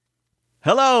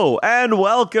Hello, and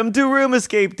welcome to Room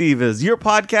Escape Divas, your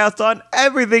podcast on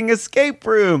everything escape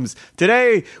rooms.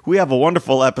 Today, we have a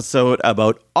wonderful episode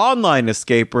about online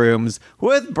escape rooms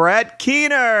with Brett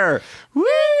Keener. Woo!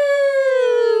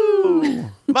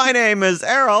 My name is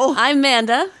Errol. I'm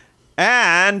Amanda.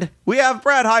 And we have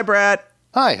Brett. Hi, Brett.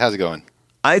 Hi, how's it going?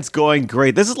 It's going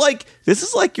great. This is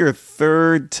like your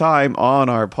third time on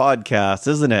our podcast,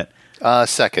 isn't it?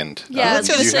 Second. Yeah, I was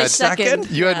going to say second?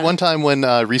 second. You had one time when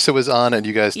Risa was on and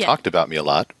you guys Yeah. talked about me a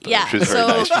lot. Yeah, Which was very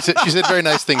nice. She said very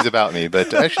nice things about me,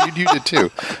 but actually you did too.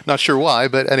 Not sure why,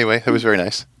 but anyway, it was very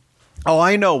nice. Oh,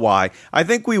 I know why. I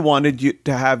think we wanted you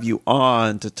to have you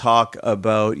on to talk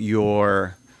about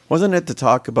wasn't it to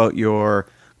talk about your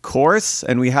course?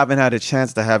 And we haven't had a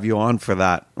chance to have you on for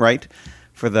that, right?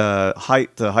 For the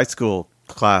high school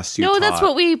class you No, taught. that's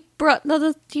what we brought.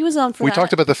 No, he was on for We that.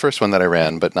 talked about the first one that I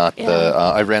ran, but not Yeah.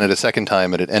 I ran it a second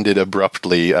time and it ended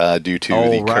abruptly due to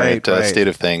the current state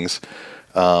of things,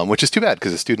 which is too bad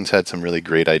because the students had some really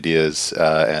great ideas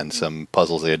and some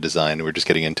puzzles they had designed. We're just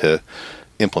getting into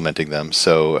implementing them.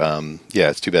 So,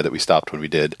 it's too bad that we stopped when we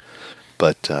did.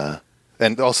 But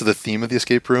and also the theme of the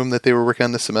escape room that they were working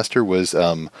on this semester was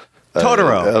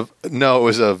Totoro. No, it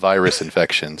was a virus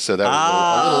infection. So that was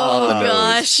a little on the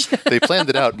nose. gosh. They planned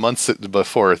it out months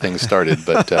before things started,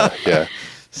 but yeah.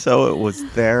 So it was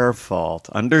their fault.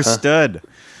 Understood.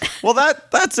 Well,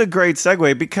 that's a great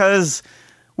segue because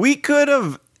we could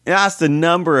have asked a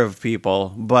number of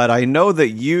people, but I know that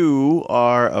you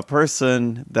are a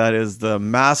person that is the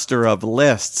master of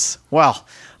lists. Well,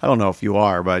 I don't know if you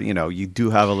are, but you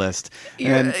do have a list.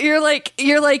 You're like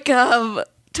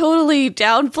totally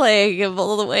downplaying him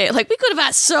all the way. Like, we could have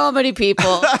asked so many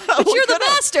people, but you're the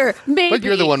master. Maybe. But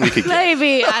you're the one we could get.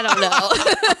 Maybe. I don't know.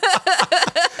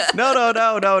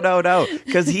 No.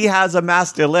 Because he has a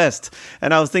master list.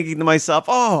 And I was thinking to myself,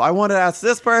 I want to ask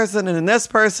this person and this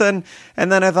person.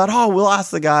 And then I thought, we'll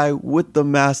ask the guy with the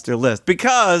master list.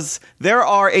 Because there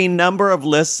are a number of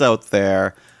lists out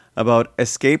there about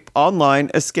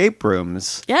online escape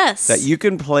rooms. Yes. That you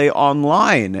can play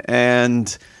online.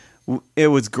 And it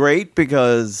was great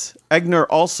because Egner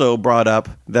also brought up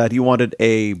that he wanted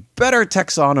a better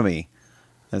taxonomy.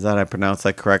 Is that I pronounced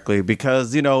that correctly?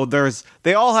 Because,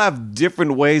 they all have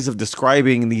different ways of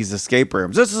describing these escape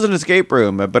rooms. This is an escape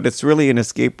room, but it's really an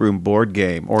escape room board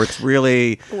game. Or it's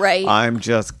really, right. I'm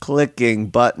just clicking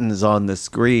buttons on the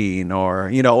screen. Or,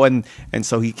 and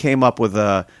so he came up with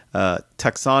a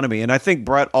taxonomy. And I think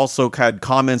Brett also had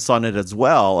comments on it as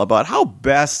well about how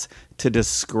best to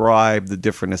describe the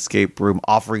different escape room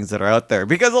offerings that are out there.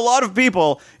 Because a lot of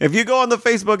people, if you go on the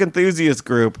Facebook enthusiast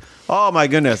group, oh my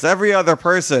goodness, every other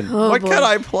person, what can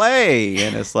I play?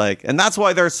 And it's like, and that's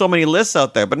why there are so many lists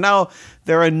out there. But now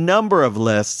there are a number of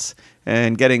lists.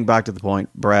 And getting back to the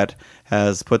point, Brett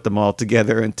has put them all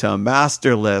together into a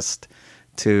master list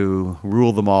to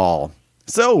rule them all.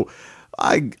 So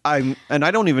I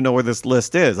don't even know where this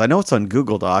list is. I know it's on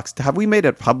Google Docs. Have we made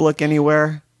it public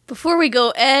anywhere? Before we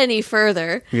go any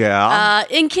further,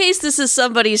 in case this is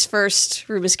somebody's first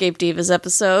Room Escape Divas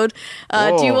episode,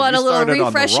 do you want a little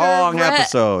refresher? On the wrong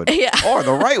episode, or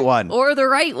the right one, or the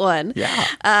right one?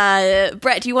 Yeah.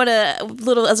 Brett, do you want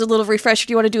as a little refresher?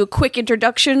 Do you want to do a quick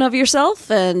introduction of yourself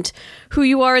and who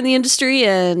you are in the industry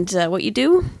and what you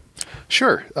do?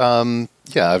 Sure.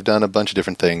 I've done a bunch of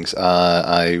different things.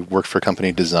 I worked for a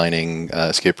company designing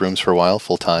escape rooms for a while,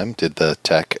 full time. Did the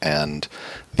tech and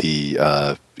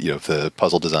the the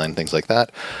puzzle design, things like that.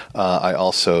 I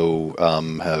also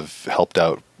have helped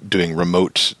out doing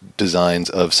remote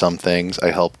designs of some things. I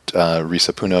helped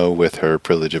Risa Puno with her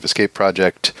Privilege of Escape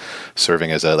project,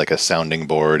 serving as a sounding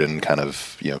board and kind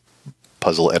of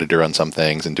puzzle editor on some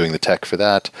things, and doing the tech for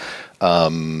that.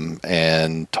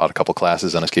 And taught a couple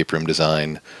classes on escape room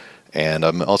design. And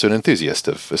I'm also an enthusiast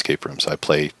of escape rooms. So I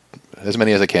play as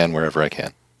many as I can wherever I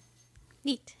can.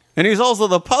 Neat. And he's also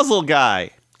the puzzle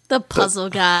guy. The puzzle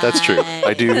guy. That's true.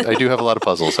 I do have a lot of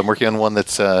puzzles. I'm working on one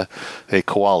that's a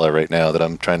koala right now that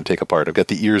I'm trying to take apart. I've got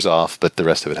the ears off, but the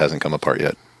rest of it hasn't come apart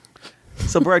yet.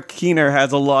 So Brett Keener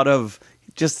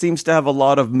just seems to have a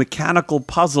lot of mechanical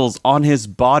puzzles on his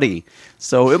body.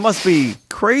 So it must be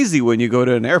crazy when you go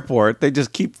to an airport. They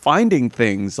just keep finding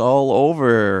things all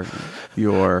over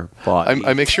your body.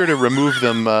 I make sure to remove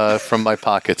them from my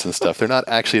pockets and stuff. They're not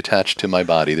actually attached to my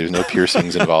body. There's no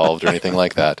piercings involved or anything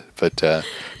like that. But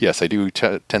yes, I do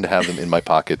tend to have them in my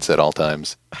pockets at all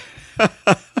times.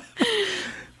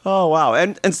 Oh, wow.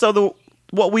 And so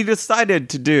what we decided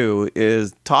to do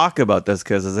is talk about this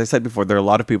because, as I said before, there are a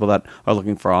lot of people that are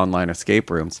looking for online escape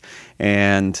rooms.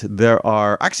 And there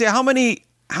are... Actually, how many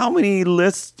how many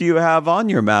lists do you have on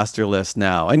your master list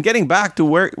now? And getting back to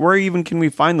where even can we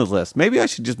find the list? Maybe I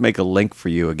should just make a link for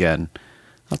you again.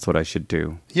 That's what I should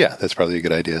do. Yeah, that's probably a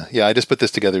good idea. Yeah, I just put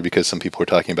this together because some people were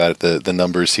talking about it. The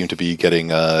numbers seem to be getting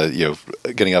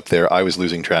getting up there. I was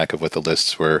losing track of what the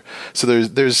lists were. So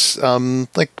there's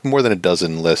like more than a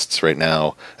dozen lists right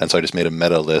now, and so I just made a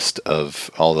meta list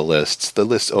of all the lists. The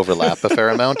lists overlap a fair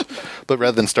amount, but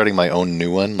rather than starting my own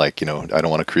new one, like I don't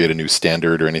want to create a new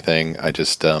standard or anything. I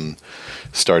just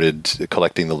started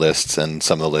collecting the lists, and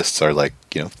some of the lists are like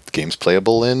games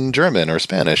playable in German or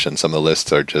Spanish, and some of the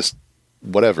lists are just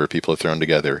whatever people have thrown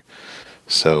together.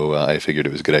 So I figured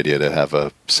it was a good idea to have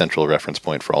a central reference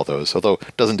point for all those, although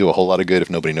it doesn't do a whole lot of good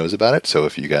if nobody knows about it. So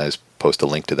if you guys post a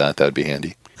link to that would be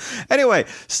handy. Anyway,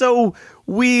 so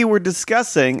we were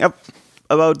discussing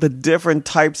about the different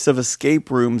types of escape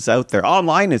rooms out there,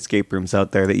 online escape rooms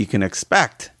out there that you can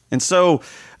expect. And so,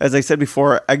 as I said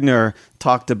before, Egner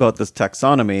talked about this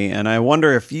taxonomy, and I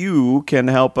wonder if you can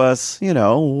help us,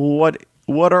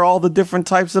 what are all the different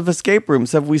types of escape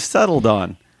rooms have we settled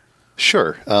on?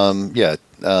 Sure. Dan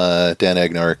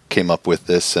Egner came up with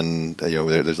this, and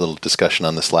there's a little discussion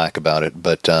on the Slack about it.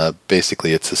 But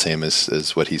basically, it's the same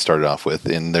as what he started off with.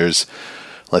 And there's,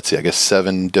 I guess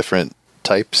 7 different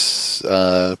types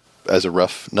as a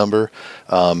rough number.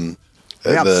 We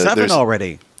have 7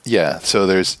 already. Yeah, so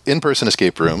there's in-person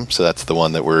escape room, so that's the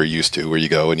one that we're used to, where you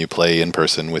go and you play in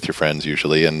person with your friends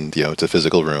usually, and it's a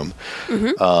physical room.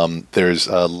 Mm-hmm. There's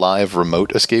a live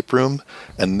remote escape room,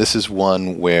 and this is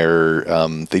one where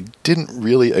they didn't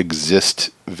really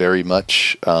exist very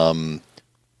much,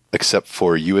 except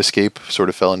for U-Escape sort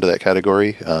of fell into that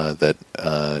category that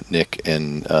Nick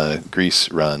in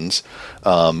Greece runs,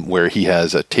 where he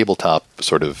has a tabletop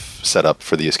sort of set up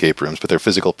for the escape rooms, but they're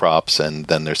physical props, and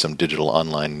then there's some digital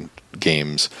online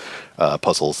games,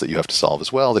 puzzles that you have to solve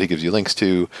as well that he gives you links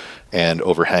to. And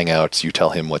over Hangouts, you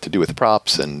tell him what to do with the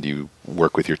props, and you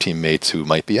work with your teammates who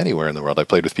might be anywhere in the world. I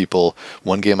played with people.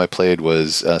 One game I played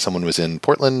was someone was in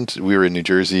Portland, we were in New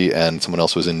Jersey, and someone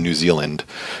else was in New Zealand.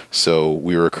 So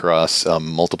we were across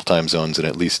multiple time zones in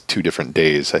at least 2 different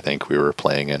days, I think we were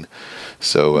playing in.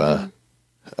 So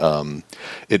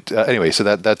anyway,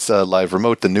 so that's live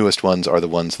remote. The newest ones are the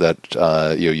ones that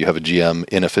you have a GM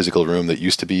in a physical room that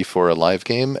used to be for a live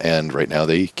game, and right now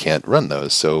they can't run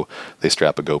those. So they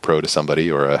strap a GoPro to somebody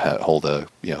or hold a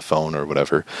phone or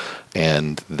whatever,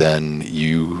 and then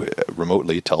you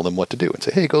remotely tell them what to do and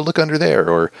say, hey, go look under there,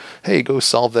 or hey, go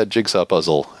solve that jigsaw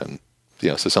puzzle. And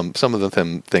so some of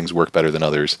the things work better than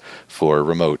others for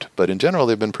remote, but in general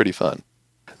they've been pretty fun.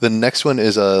 The next one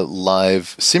is a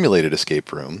live simulated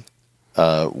escape room,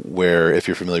 where if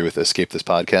you're familiar with Escape This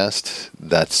Podcast,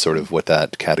 that's sort of what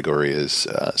that category is.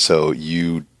 So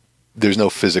there's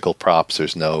no physical props,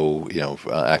 there's no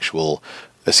actual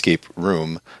escape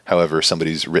room. However,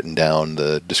 somebody's written down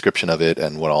the description of it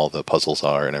and what all the puzzles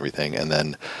are and everything, and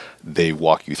then they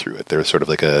walk you through it. They're sort of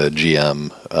like a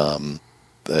GM,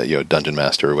 dungeon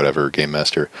master or whatever, game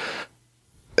master.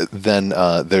 Then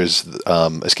there's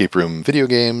escape room video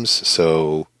games.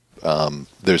 So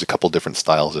there's a couple different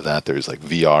styles of that. There's like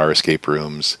VR escape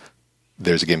rooms.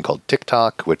 There's a game called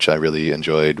TikTok, which I really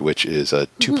enjoyed, which is a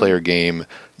 2-player game.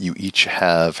 You each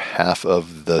have half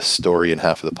of the story and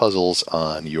half of the puzzles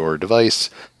on your device.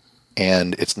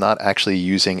 And it's not actually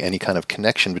using any kind of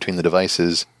connection between the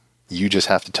devices. You just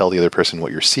have to tell the other person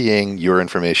what you're seeing. Your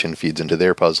information feeds into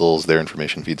their puzzles. Their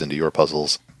information feeds into your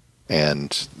puzzles.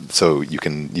 And so you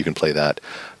can play that.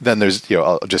 Then there's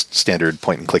just standard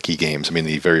point and clicky games. I mean,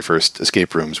 the very first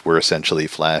escape rooms were essentially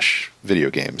Flash video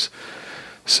games.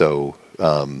 So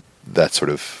that's sort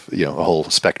of a whole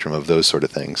spectrum of those sort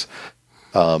of things.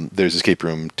 There's escape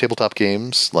room tabletop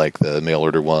games like the mail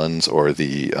order ones, or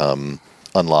the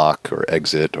Unlock or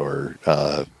Exit, or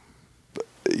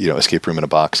escape room in a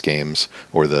box games,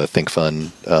 or the Think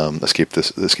Fun escape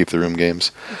the room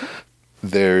games. Mm-hmm.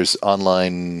 There's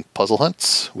online puzzle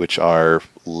hunts, which are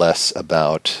less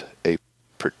about a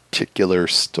particular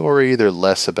story. They're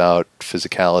less about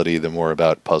physicality. They're more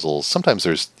about puzzles. Sometimes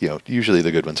there's, usually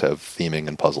the good ones have theming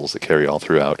and puzzles that carry all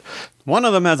throughout. One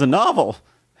of them has a novel.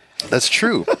 That's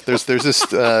true. There's this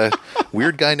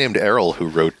weird guy named Errol who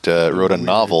wrote a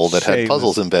novel that had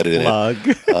puzzles embedded in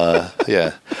it.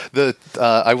 Yeah.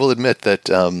 I will admit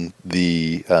that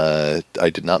I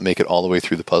did not make it all the way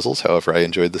through the puzzles. However, I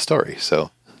enjoyed the story. So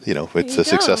it's a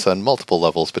success on multiple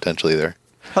levels potentially there.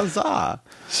 Huzzah!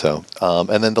 So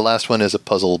and then the last one is a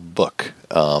puzzle book,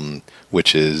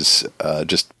 which is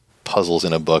just puzzles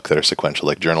in a book that are sequential,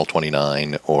 like Journal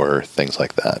 29 or things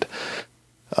like that.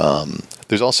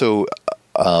 There's also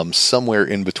Somewhere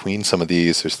in between some of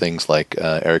these, there's things like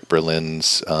Eric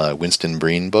Berlin's Winston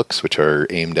Breen books, which are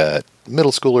aimed at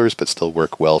middle schoolers but still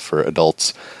work well for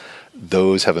adults.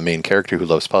 Those have a main character who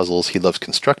loves puzzles. He loves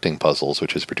constructing puzzles,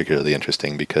 which is particularly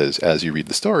interesting because as you read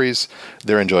the stories,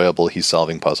 they're enjoyable. He's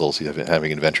solving puzzles, he's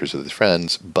having adventures with his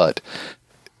friends, but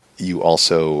you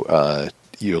also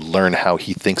you learn how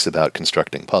he thinks about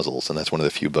constructing puzzles, and that's one of the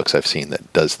few books I've seen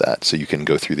that does that. So you can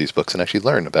go through these books and actually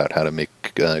learn about how to make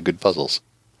good puzzles.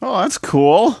 Oh, that's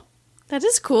cool. That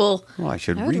is cool. Well, I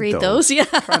should I would read read those. Yeah.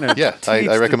 Yeah,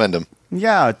 I recommend them.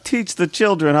 Yeah, teach the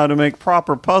children how to make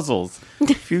proper puzzles.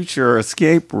 Future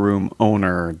escape room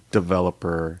owner,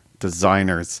 developer,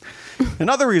 designers.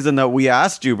 Another reason that we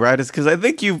asked you, Brad, is because I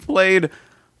think you've played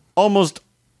almost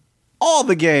all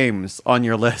the games on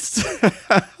your list.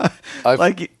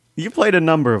 Like, you played a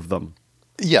number of them.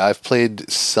 Yeah, I've played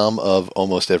some of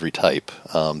almost every type.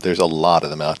 There's a lot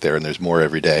of them out there, and there's more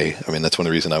every day. I mean, that's one of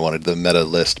the reasons I wanted the meta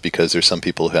list, because there's some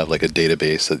people who have like a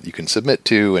database that you can submit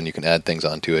to, and you can add things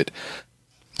onto it.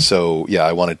 So yeah,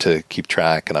 I wanted to keep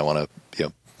track, and I want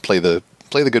to play the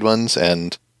good ones,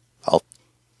 and I'll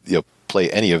play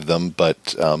any of them.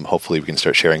 But hopefully, we can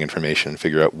start sharing information and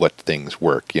figure out what things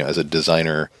work. As a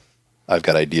designer, I've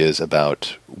got ideas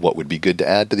about what would be good to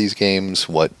add to these games,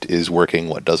 what is working,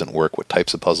 what doesn't work, what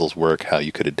types of puzzles work, how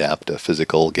you could adapt a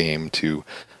physical game to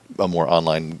a more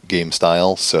online game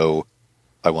style. So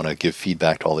I want to give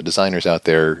feedback to all the designers out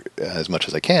there as much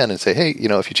as I can and say, hey,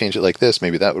 if you change it like this,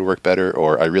 maybe that would work better.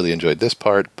 Or I really enjoyed this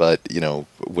part, but,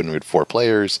 when we had 4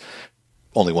 players,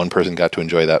 only one person got to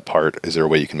enjoy that part. Is there a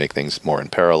way you can make things more in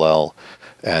parallel,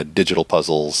 add digital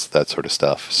puzzles, that sort of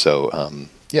stuff? So,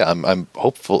 yeah, I'm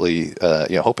hopefully,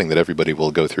 hoping that everybody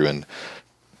will go through and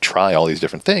try all these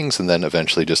different things, and then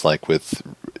eventually, just like with,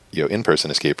 in-person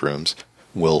escape rooms,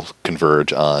 we'll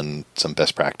converge on some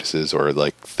best practices or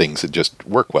like things that just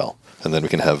work well, and then we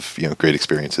can have great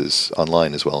experiences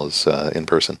online as well as in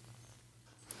person.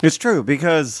 It's true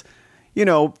because,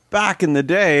 back in the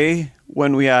day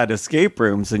when we had escape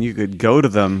rooms and you could go to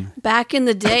them. Back in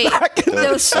the day,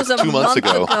 this was a 2 months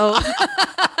ago.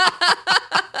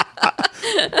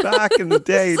 Back in the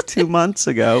day, 2 months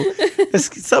ago,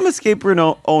 some escape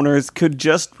room owners could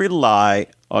just rely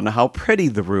on how pretty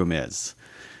the room is.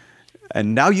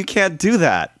 And now you can't do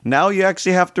that. Now you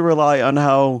actually have to rely on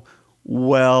how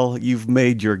well you've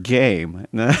made your game.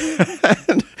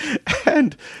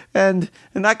 and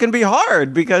that can be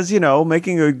hard because,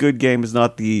 making a good game is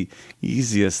not the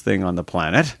easiest thing on the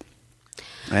planet.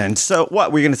 And so,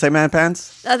 what were you going to say, Man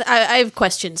Pants? I have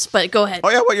questions, but go ahead. Oh,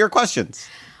 yeah, what are your questions?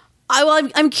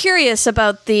 I'm curious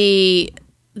about the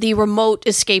remote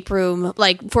escape room,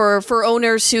 like for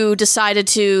owners who decided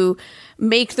to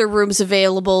make their rooms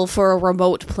available for a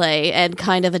remote play and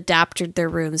kind of adapted their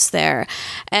rooms there.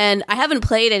 And I haven't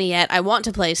played any yet. I want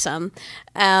to play some,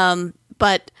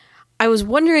 but I was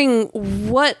wondering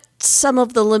what some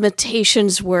of the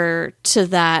limitations were to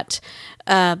that,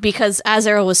 because as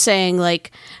Errol was saying,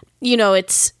 like,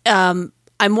 it's.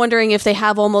 I'm wondering if they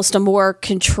have almost a more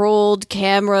controlled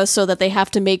camera so that they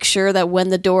have to make sure that when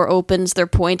the door opens, they're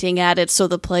pointing at it so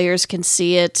the players can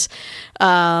see it.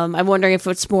 I'm wondering if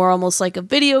it's more almost like a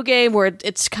video game where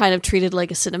it's kind of treated like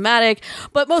a cinematic.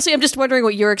 But mostly I'm just wondering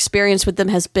what your experience with them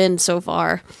has been so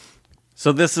far.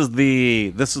 So this is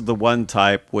the one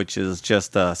type, which is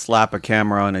just slap a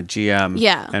camera on a GM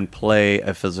and play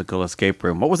a physical escape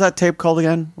room. What was that tape called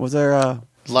again? Was there a...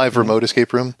 Live remote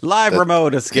escape room?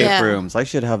 Remote escape rooms. I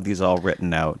should have these all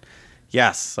written out.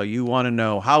 Yes, so you want to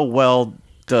know how well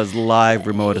does live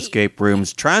remote escape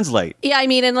rooms translate? Yeah, I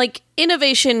mean, and like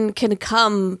innovation can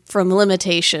come from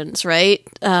limitations, right?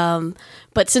 But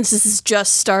since this has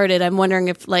just started, I'm wondering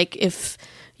if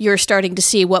you're starting to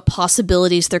see what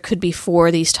possibilities there could be for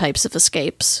these types of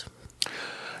escapes.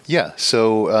 Yeah,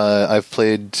 so I've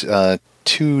played 2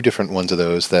 different ones of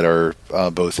those that are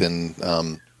both in...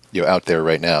 out there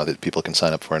right now that people can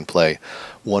sign up for and play.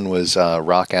 One was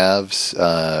Rock Ave's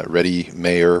Ready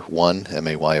Mayor 1,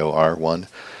 Mayor 1.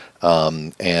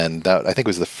 And that, I think,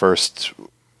 was the first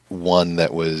one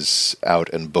that was out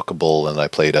and bookable, and I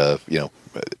played a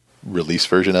release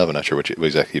version of. I'm not sure what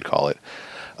exactly you'd call it.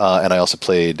 And I also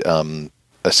played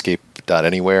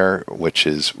Escape.Anywhere, which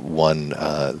is one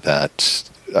that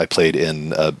I played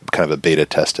in kind of a beta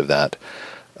test of that.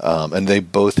 And they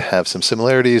both have some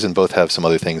similarities and both have some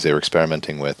other things they were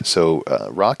experimenting with. So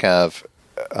Rock Ave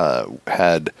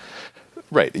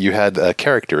you had a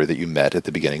character that you met at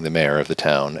the beginning, the mayor of the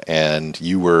town, and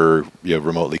you were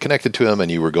remotely connected to him, and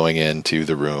you were going into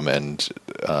the room and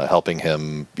helping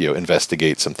him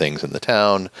investigate some things in the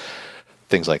town,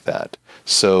 things like that.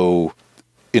 So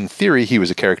in theory, he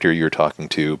was a character you were talking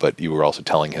to, but you were also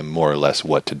telling him more or less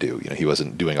what to do. He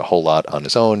wasn't doing a whole lot on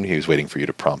his own. He was waiting for you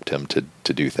to prompt him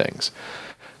to do things.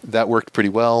 That worked pretty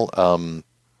well.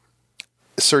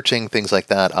 Searching, things like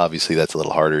that, obviously that's a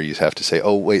little harder. You have to say,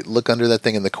 oh, wait, look under that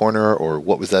thing in the corner, or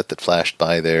what was that flashed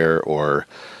by there, or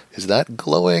is that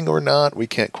glowing or not? We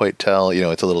can't quite tell.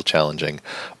 It's a little challenging.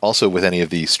 Also, with any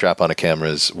of the strap-on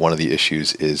cameras, one of the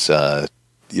issues is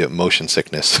motion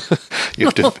sickness. You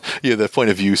have to, the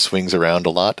point of view swings around a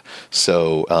lot.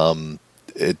 So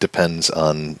it depends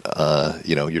on,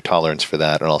 your tolerance for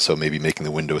that. And also maybe making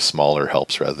the window smaller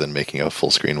helps rather than making a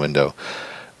full screen window.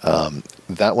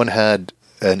 That one had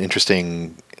an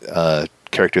interesting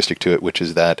characteristic to it, which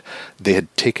is that they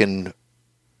had taken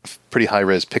pretty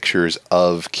high-res pictures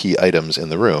of key items in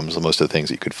the rooms, most of the things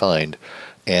that you could find.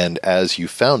 And as you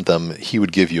found them, he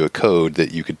would give you a code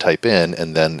that you could type in,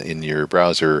 and then in your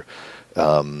browser,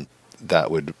 that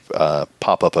would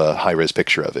pop up a high-res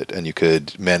picture of it. And you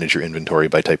could manage your inventory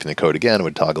by typing the code again. It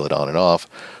would toggle it on and off.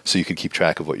 So you could keep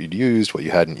track of what you'd used, what you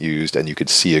hadn't used, and you could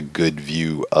see a good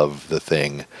view of the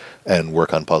thing and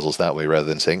work on puzzles that way rather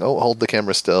than saying, oh, hold the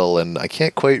camera still, and I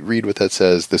can't quite read what that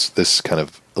says. This kind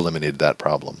of eliminated that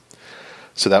problem.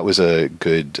 So that was a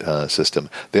good system.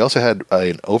 They also had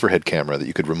an overhead camera that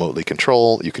you could remotely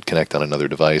control. You could connect on another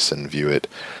device and view it.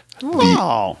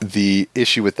 Wow. The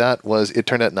issue with that was it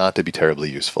turned out not to be terribly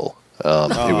useful.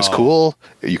 It was cool.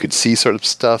 You could see sort of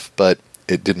stuff, but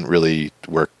it didn't really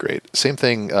work great. Same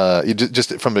thing,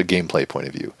 just from a gameplay point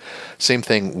of view. Same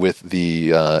thing with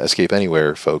the Escape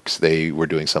Anywhere folks. They were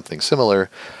doing something similar.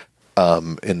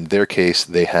 In their case,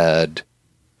 they had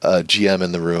a GM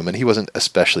in the room, and he wasn't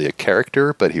especially a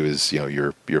character, but he was,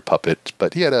 your puppet.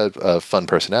 But he had a fun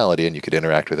personality, and you could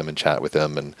interact with him and chat with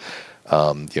him, and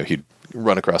he'd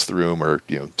run across the room or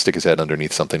stick his head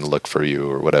underneath something to look for you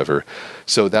or whatever.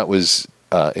 So that was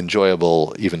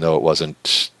enjoyable, even though it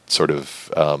wasn't sort of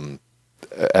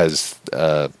as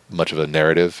much of a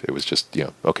narrative. It was just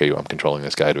okay, I'm controlling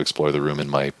this guy to explore the room in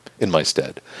my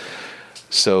stead.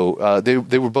 So they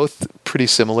were both pretty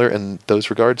similar in those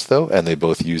regards, though, and they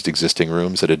both used existing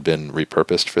rooms that had been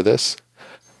repurposed for this.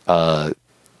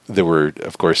 There were,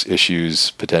 of course,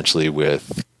 issues potentially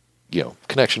with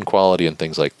connection quality and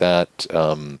things like that.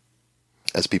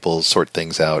 As people sort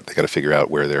things out, they got to figure out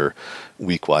where their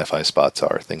weak Wi-Fi spots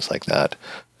are, things like that.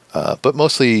 But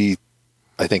mostly,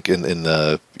 I think in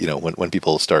the when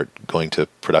people start going to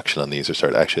production on these or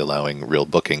start actually allowing real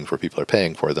bookings where people are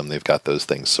paying for them, they've got those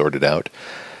things sorted out,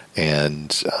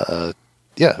 and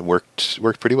it worked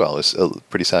pretty well. It was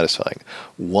pretty satisfying.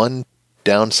 One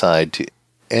downside to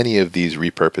any of these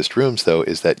repurposed rooms, though,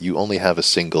 is that you only have a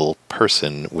single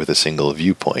person with a single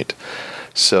viewpoint.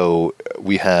 So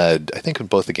we had, I think in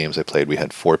both the games I played, we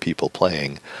had 4 people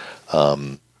playing,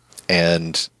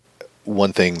 and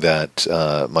one thing that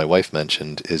my wife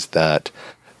mentioned is that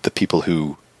the people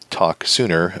who talk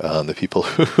sooner, the people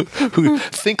who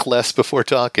think less before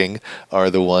talking, are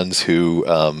the ones who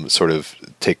sort of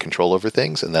take control over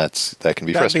things, and that can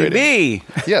be frustrating. Me.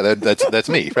 Yeah, that's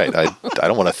me, right? I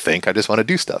don't want to think; I just want to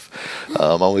do stuff.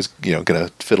 I'm always going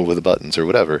to fiddle with the buttons or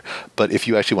whatever. But if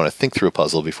you actually want to think through a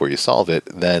puzzle before you solve it,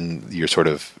 then you're sort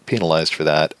of penalized for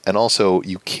that, and also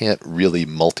you can't really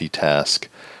multitask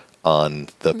on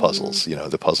the puzzles.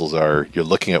 The puzzles are, you're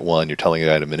looking at one, you're telling a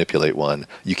guy to manipulate one.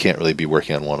 You can't really be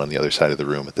working on one on the other side of the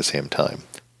room at the same time.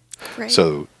 Right.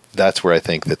 So that's where I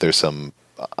think that there's some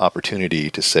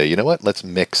opportunity to say, you know what, let's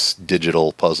mix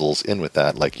digital puzzles in with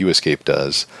that, like U-Escape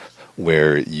does,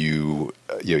 where you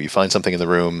find something in the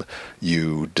room,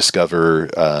 you discover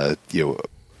a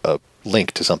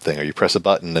link to something, or you press a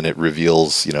button and it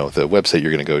reveals the website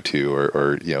you're going to go to,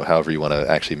 or however you want to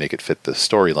actually make it fit the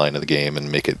storyline of the game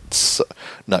and make it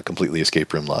not completely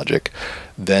escape room logic.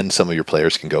 Then some of your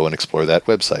players can go and explore that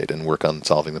website and work on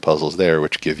solving the puzzles there,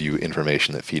 which give you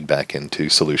information that feed back into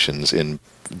solutions in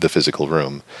the physical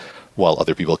room, while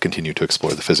other people continue to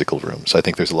explore the physical room. So I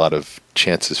think there's a lot of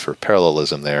chances for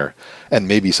parallelism there, and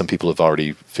maybe some people have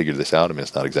already figured this out. I mean,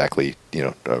 it's not exactly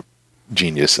a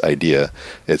genius idea.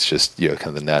 It's just kind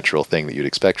of the natural thing that you'd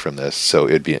expect from this. So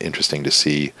it'd be interesting to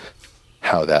see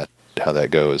how that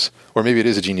goes. Or maybe it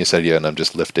is a genius idea and I'm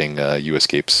just lifting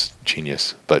U-Escape's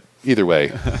genius. But either way,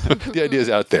 the idea is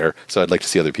out there. So I'd like to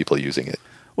see other people using it.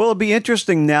 Well, it'd be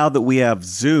interesting now that we have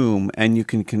Zoom and you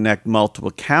can connect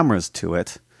multiple cameras to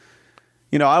it.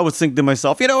 I would think to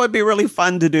myself, it'd be really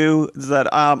fun to do is that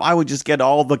I would just get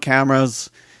all the cameras,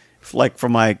 like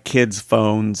from my kids'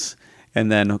 phones, and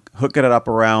then hook it up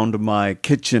around my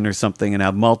kitchen or something and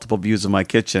have multiple views of my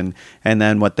kitchen. And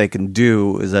then what they can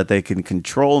do is that they can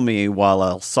control me while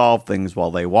I'll solve things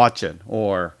while they watch it.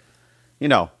 Or,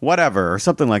 whatever, or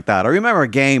something like that. I remember a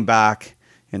game back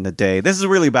in the day. This is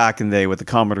really back in the day with the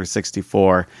Commodore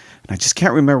 64, and I just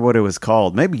can't remember what it was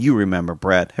called. Maybe you remember,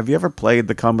 Brett. Have you ever played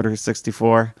the Commodore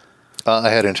 64?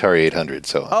 I had an Atari 800,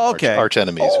 so okay. arch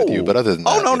enemies with you. But other than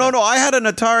that, no, I had an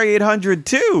Atari 800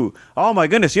 too. Oh my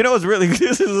goodness, it's really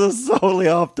this is solely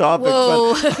off topic.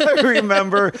 Whoa. But I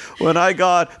remember when I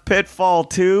got Pitfall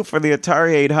 2 for the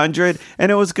Atari 800,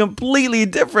 and it was completely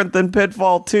different than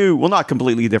Pitfall 2. Well, not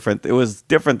completely different. It was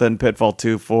different than Pitfall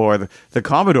 2 for the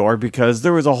Commodore because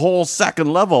there was a whole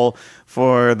second level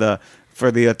for the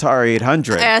Atari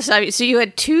 800. So you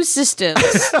had two systems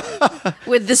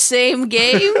with the same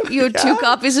game? You had two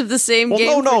copies of the same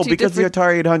game? No, because the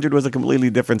Atari 800 was a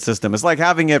completely different system. It's like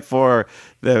having it for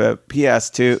the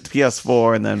PS2,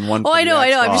 PS4, and then one for I know. the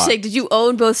Xbox. I'm just saying, did you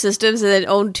own both systems and then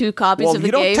own two copies of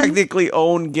the game? Well, you don't technically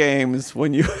own games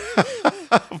when you...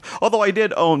 Although I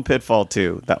did own Pitfall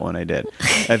 2. That one I did.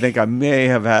 I think I may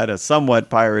have had a somewhat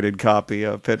pirated copy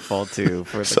of Pitfall 2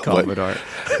 for the Commodore.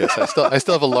 Yes, I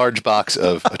still have a large box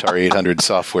of Atari 800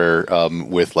 software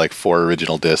with like 4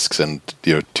 original discs and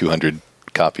 200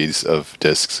 copies of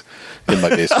discs in my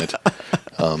basement.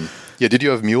 Did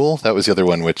you have Mule? That was the other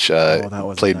one, which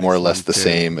played more or less the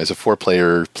same as a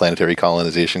 4-player planetary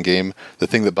colonization game. The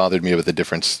thing that bothered me about the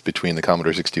difference between the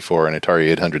Commodore 64 and Atari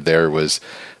 800 there was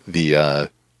the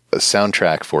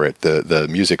soundtrack for it. The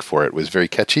music for it was very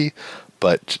catchy,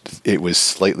 but it was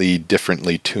slightly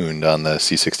differently tuned on the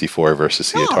C64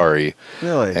 versus the Atari.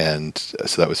 Really? And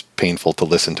so that was painful to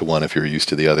listen to one if you were used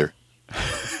to the other.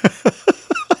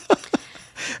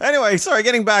 Anyway, sorry,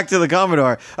 getting back to the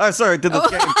Commodore. To this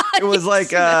game. It was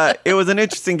it was an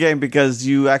interesting game because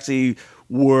you actually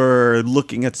were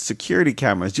looking at security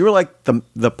cameras. You were like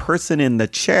the person in the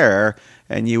chair,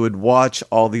 and you would watch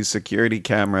all these security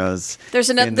cameras.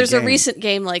 There's a recent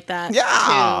game like that.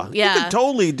 Yeah, too. Yeah. You could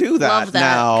totally do that, Love that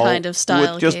now kind of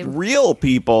style with just game. real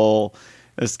people,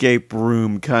 escape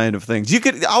room kind of things.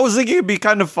 I was thinking it'd be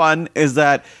kind of fun. Is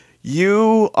that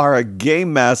you are a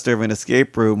game master of an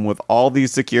escape room with all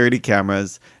these security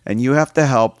cameras, and you have to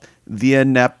help the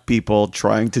inept people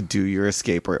trying to do your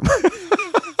escape room.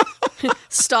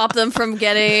 Stop them from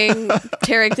tearing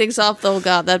things off. Oh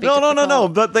God, that'd be No.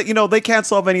 But they can't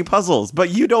solve any puzzles. But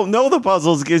you don't know the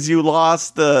puzzles because you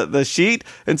lost the sheet,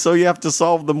 and so you have to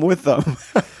solve them with them.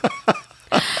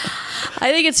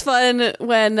 I think it's fun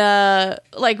when,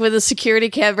 with the security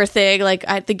camera thing,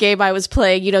 the game I was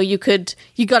playing,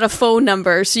 you got a phone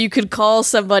number, so you could call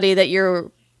somebody that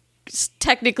you're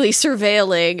technically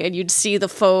surveilling, and you'd see the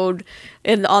phone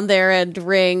on their end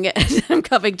ring, and I'm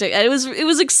coming to. And it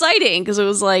was exciting because it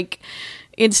was like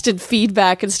instant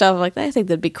feedback and stuff like that. I think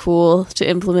that'd be cool to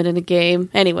implement in a game.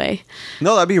 Anyway,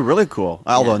 no, that'd be really cool.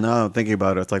 Although now I'm thinking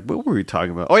about it, it's like, what were we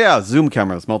talking about? Oh yeah, zoom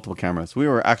cameras, multiple cameras. We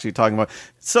were actually talking about.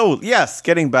 So yes,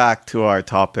 getting back to our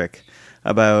topic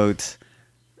about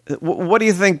what do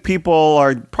you think people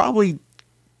are probably?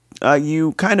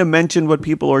 You kind of mentioned what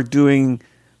people are doing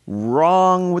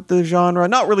wrong with the genre.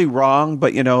 Not really wrong,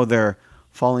 but they're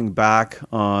falling back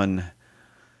on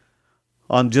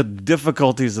just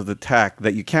difficulties of the tech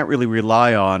that you can't really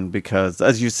rely on because,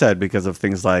 as you said, because of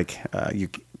things like you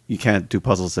can't do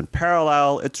puzzles in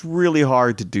parallel. It's really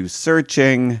hard to do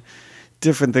searching,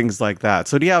 different things like that.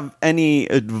 So do you have any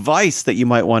advice that you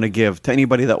might want to give to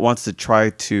anybody that wants to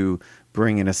try to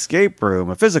bring an escape room,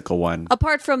 a physical one?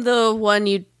 Apart from the one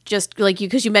you just,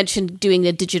 because you mentioned doing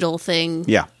the digital thing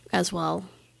as well.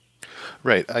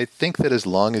 Right. I think that as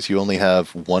long as you only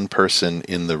have one person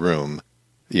in the room,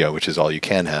 which is all you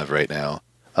can have right now,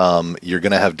 you're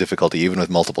going to have difficulty, even with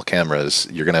multiple cameras,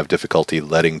 you're going to have difficulty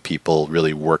letting people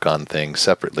really work on things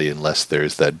separately unless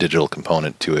there's that digital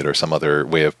component to it or some other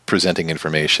way of presenting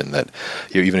information that,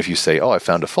 even if you say, I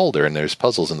found a folder and there's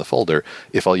puzzles in the folder,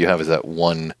 if all you have is that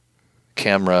one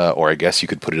camera, or I guess you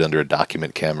could put it under a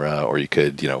document camera, or you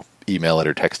could, email it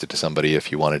or text it to somebody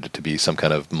if you wanted it to be some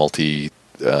kind of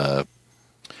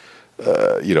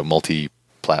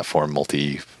multi-platform,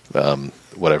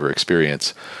 whatever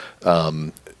experience,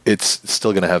 it's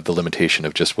still going to have the limitation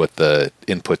of just what the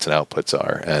inputs and outputs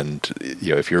are. And,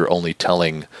 if you're only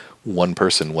telling one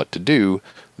person what to do,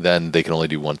 then they can only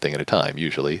do one thing at a time,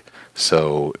 usually.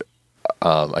 So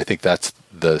I think that's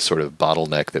the sort of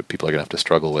bottleneck that people are going to have to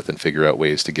struggle with and figure out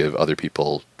ways to give other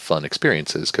people fun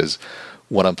experiences. Because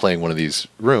when I'm playing one of these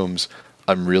rooms,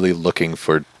 I'm really looking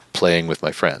for playing with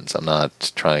my friends. I'm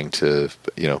not trying to,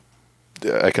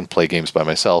 I can play games by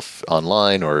myself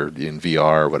online or in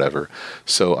VR or whatever.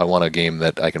 So I want a game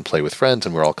that I can play with friends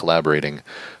and we're all collaborating.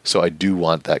 So I do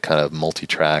want that kind of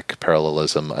multi-track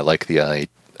parallelism. I like the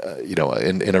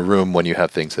in a room when you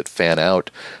have things that fan out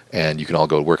and you can all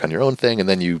go work on your own thing, and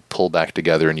then you pull back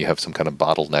together and you have some kind of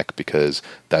bottleneck because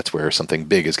that's where something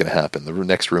big is going to happen. The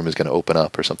next room is going to open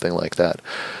up or something like that.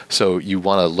 So you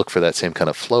want to look for that same kind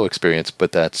of flow experience,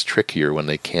 but that's trickier when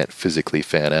they can't physically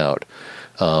fan out.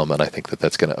 And I think that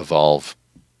that's going to evolve,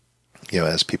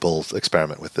 as people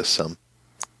experiment with this some.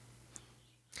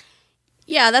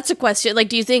 Yeah, that's a question. Like,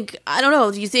 do you think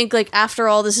like after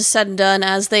all this is said and done,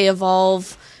 as they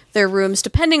evolve their rooms,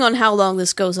 depending on how long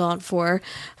this goes on for,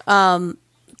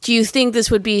 do you think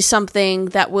this would be something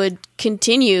that would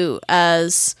continue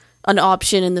as an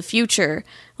option in the future?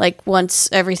 Like once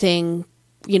everything,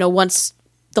 once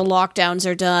the lockdowns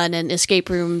are done and escape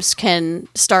rooms can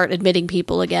start admitting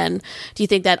people again, do you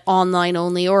think that online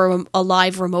only or a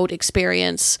live remote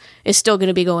experience is still going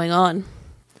to be going on?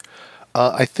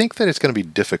 I think that it's going to be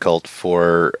difficult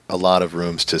for a lot of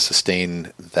rooms to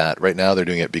sustain that. Right now they're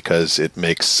doing it because it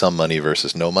makes some money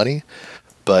versus no money.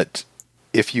 But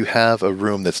if you have a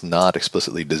room that's not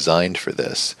explicitly designed for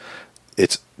this,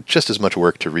 it's just as much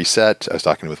work to reset. I was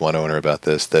talking with one owner about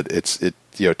this, that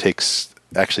it takes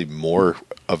actually more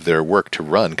of their work to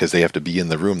run because they have to be in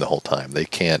the room the whole time. They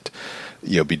can't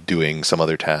be doing some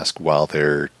other task while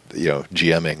they're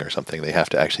GMing or something. They have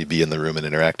to actually be in the room and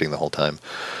interacting the whole time.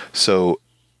 So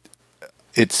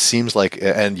it seems like,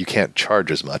 and you can't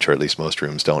charge as much, or at least most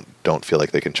rooms don't feel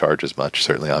like they can charge as much.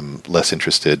 Certainly I'm less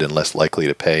interested and less likely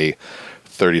to pay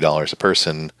 $30 a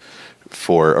person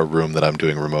for a room that I'm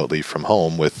doing remotely from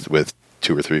home with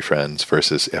 2 or 3 friends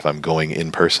versus if I'm going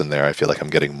in person there, I feel like I'm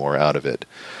getting more out of it.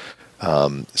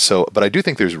 But I do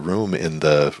think there's room in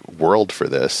the world for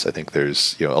this. I think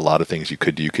there's, a lot of things you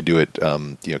could do. You could do it,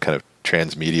 kind of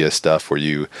transmedia stuff where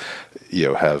you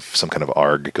have some kind of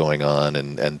ARG going on,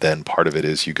 and then part of it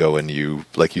is you go and you,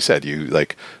 like you said, you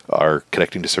like are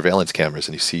connecting to surveillance cameras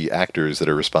and you see actors that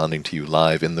are responding to you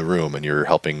live in the room and you're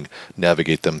helping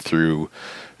navigate them through,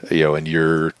 and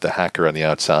you're the hacker on the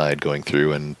outside going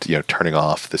through and, turning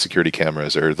off the security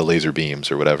cameras or the laser beams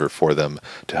or whatever for them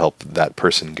to help that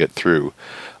person get through.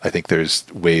 I think there's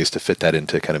ways to fit that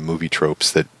into kind of movie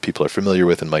tropes that people are familiar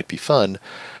with and might be fun.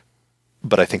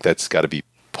 But I think that's got to be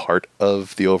part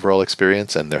of the overall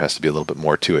experience, and there has to be a little bit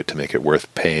more to it to make it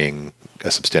worth paying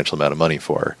a substantial amount of money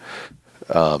for.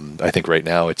 I think right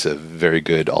now it's a very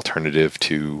good alternative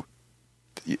to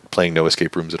playing no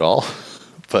escape rooms at all.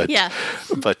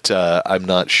 But I'm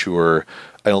not sure.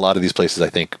 In a lot of these places, I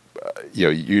think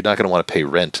you're not going to want to pay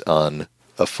rent on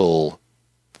a full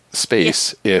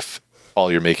space if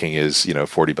all you're making is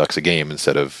 $40 a game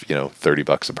instead of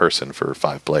 $30 a person for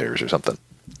 5 players or something.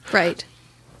 Right.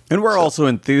 And we're also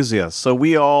enthusiasts, so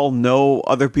we all know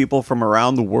other people from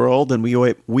around the world, and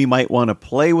we might want to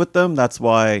play with them. That's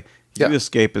why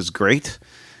U-Escape is great,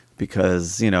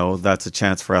 because that's a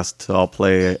chance for us to all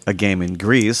play a game in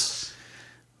Greece.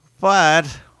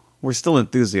 But we're still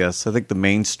enthusiasts. I think the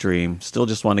mainstream still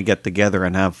just want to get together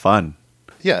and have fun.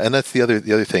 Yeah, and that's the other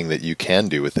thing that you can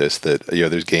do with this. That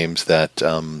there's games that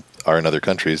are in other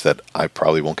countries that I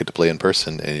probably won't get to play in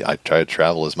person. And I try to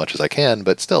travel as much as I can,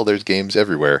 but still, there's games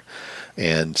everywhere.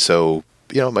 And so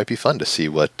it might be fun to see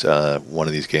what one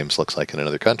of these games looks like in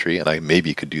another country, and I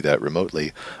maybe could do that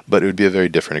remotely, but it would be a very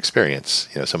different experience.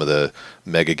 Some of the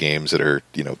mega games that are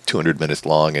 200 minutes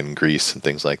long in Greece and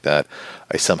things like that,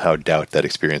 I somehow doubt that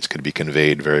experience could be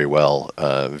conveyed very well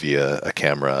via a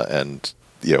camera and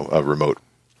a remote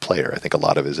player. I think a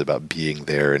lot of it is about being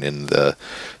there and in the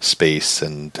space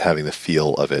and having the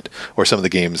feel of it. Or some of the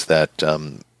games that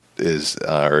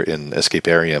are in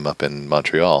Escaparium up in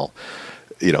Montreal,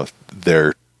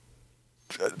 they're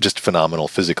just phenomenal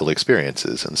physical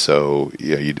experiences, and so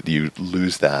you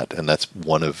lose that, and that's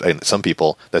and some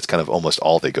people, that's kind of almost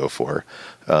all they go for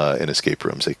in escape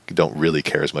rooms. They don't really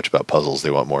care as much about puzzles.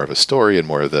 They want more of a story and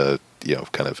more of the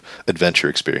kind of adventure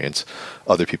experience.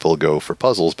 Other people go for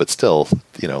puzzles, but still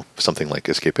something like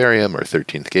Escaparium or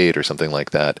 13th Gate or something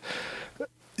like that,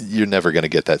 you're never going to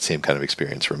get that same kind of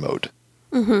experience remote.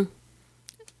 Mm-hmm.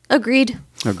 Agreed.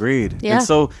 Yeah.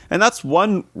 And that's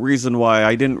one reason why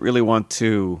I didn't really want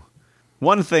to.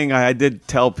 One thing I did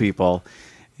tell people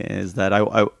is that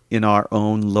I in our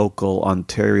own local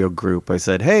Ontario group, I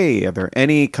said, hey, are there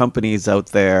any companies out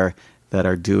there that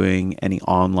are doing any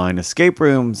online escape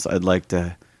rooms? I'd like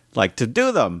to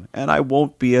do them, and I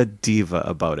won't be a diva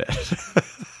about it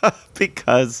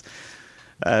because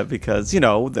I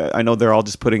know they're all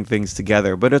just putting things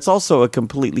together, but it's also a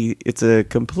completely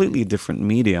different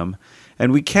medium,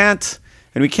 and we can't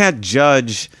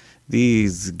judge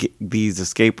these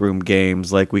escape room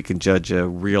games like we can judge a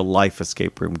real life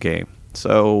escape room game.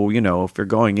 So, if you're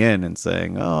going in and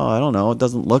saying, oh, I don't know, it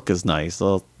doesn't look as nice,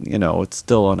 well, it's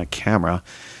still on a camera.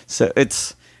 So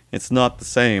it's not the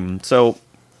same. So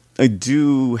I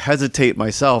do hesitate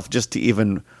myself just to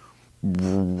even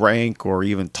rank or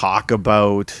even talk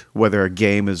about whether a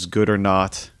game is good or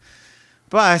not.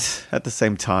 But at the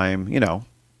same time,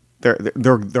 there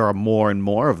are more and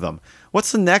more of them.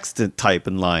 What's the next type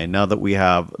in line now that we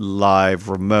have live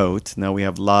remote? Now we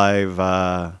have live,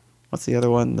 what's the other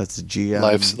one? That's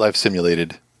GM. Live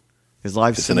simulated. Is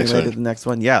live simulated the next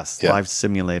one? Yes, yeah. Live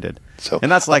simulated. So, and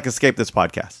that's like Escape This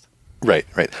Podcast. Right.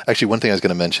 Actually, one thing I was going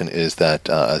to mention is that,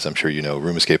 as I'm sure you know,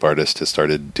 Room Escape Artist has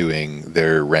started doing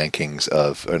their rankings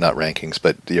or not rankings,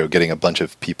 but getting a bunch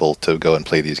of people to go and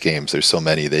play these games. There's so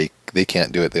many, they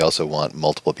can't do it. They also want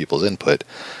multiple people's input.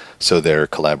 So they're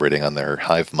collaborating on their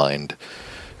Hive Mind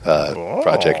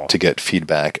project to get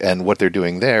feedback. And what they're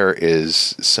doing there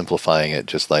is simplifying it,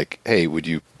 just like, hey, would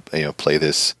you play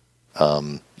this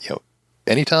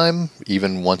anytime,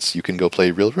 even once you can go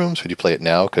play real rooms? Would you play it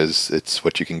now because it's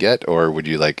what you can get, or would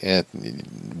you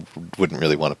wouldn't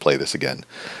really want to play this again?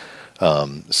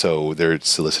 So they're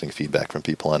soliciting feedback from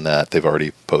people on that. They've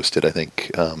already posted, I think,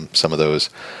 some of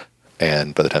those.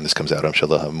 And by the time this comes out, I'm sure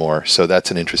they'll have more. So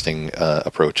that's an interesting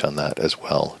approach on that as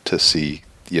well, to see,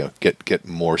 get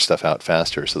more stuff out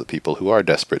faster so that people who are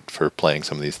desperate for playing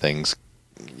some of these things,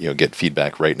 get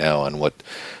feedback right now on what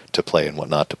to play and what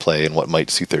not to play and what might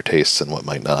suit their tastes and what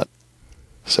might not.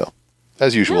 So,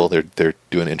 as usual, they're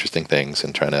doing interesting things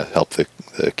and trying to help the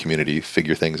community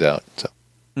figure things out. So.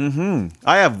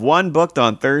 I have one booked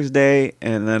on Thursday,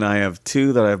 and then I have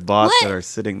two that I've bought that are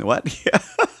sitting. What? Yeah.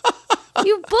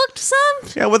 You booked some?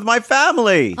 Yeah, with my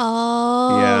family.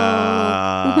 Oh.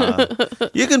 Yeah.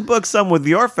 You can book some with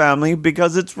your family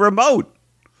because it's remote.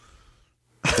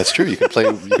 That's true. You can play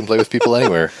with people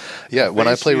anywhere. Yeah, when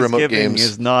I play remote games,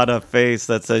 is not a face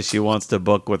that says she wants to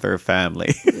book with her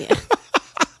family. Yeah.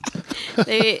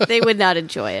 They would not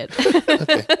enjoy it.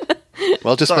 Okay.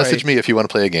 Well, just message me if you want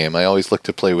to play a game. I always look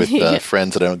to play with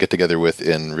friends that I don't get together with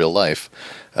in real life,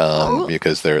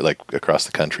 because they're like across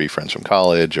the country, friends from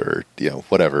college or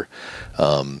whatever.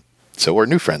 Or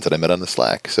new friends that I met on the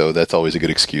Slack. So that's always a good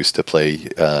excuse to play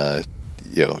a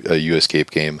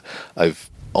U-Escape game.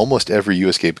 Almost every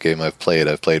U-Escape game I've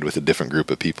played with a different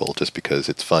group of people, just because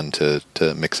it's fun to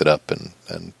mix it up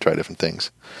and try different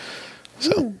things.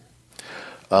 So.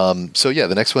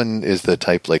 The next one is the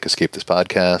type like Escape This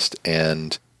Podcast,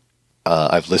 and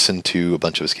I've listened to a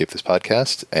bunch of Escape This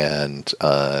Podcast, and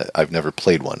I've never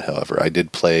played one. However, I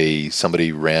did play.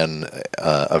 Somebody ran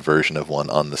a version of one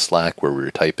on the Slack where we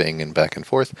were typing and back and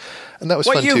forth, and that was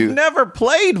fun too. You've never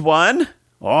played one?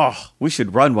 Oh, we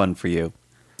should run one for you.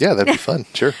 Yeah, that'd be fun.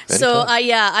 Sure. So,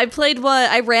 I played one.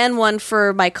 I ran one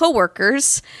for my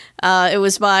coworkers. It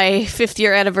was my 5th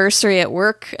year anniversary at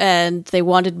work, and they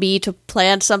wanted me to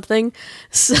plan something.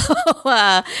 So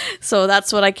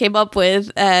that's what I came up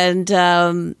with. And,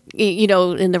 in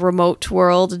the remote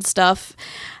world and stuff.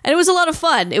 And it was a lot of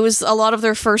fun. It was a lot of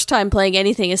their first time playing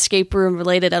anything escape room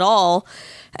related at all.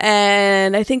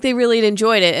 And I think they really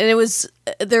enjoyed it. And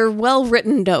they're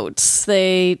well-written notes.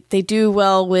 They do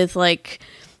well with, like,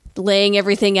 laying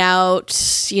everything out,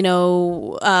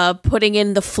 putting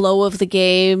in the flow of the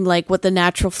game, like what the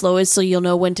natural flow is, so you'll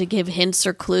know when to give hints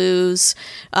or clues,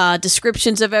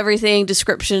 descriptions of everything,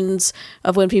 descriptions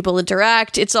of when people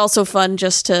interact. It's also fun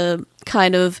just to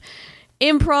kind of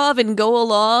improv and go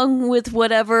along with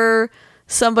whatever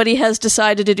somebody has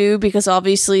decided to do, because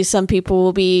obviously some people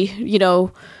will be,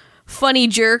 funny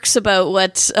jerks about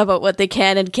what they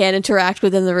can and can't interact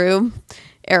with in the room.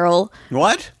 Errol.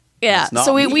 What? Yeah,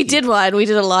 so we did one. We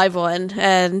did a live one,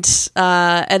 and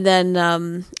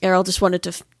then Errol just wanted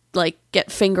to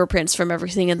get fingerprints from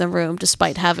everything in the room,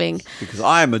 despite having, because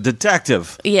I'm a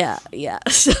detective. Yeah.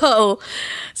 So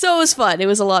it was fun. It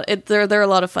was a lot. They're a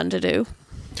lot of fun to do.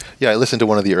 Yeah, I listened to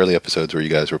one of the early episodes where you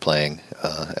guys were playing,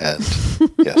 and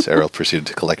yes, Errol proceeded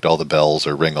to collect all the bells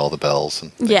or ring all the bells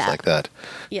and things like that.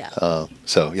 Yeah.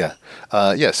 So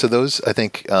those, I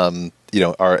think,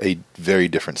 are a very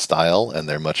different style, and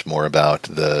they're much more about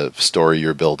the story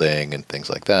you're building and things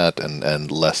like that,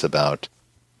 and less about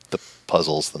the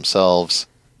puzzles themselves.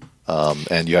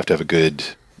 And you have to have a good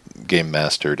game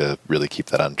master to really keep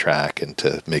that on track and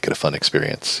to make it a fun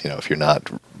experience. If you're not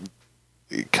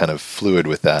kind of fluid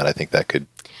with that, I think that could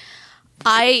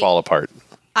fall apart.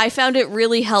 I found it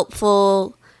really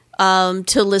helpful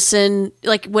to listen,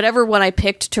 like whatever one I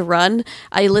picked to run,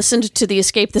 I listened to the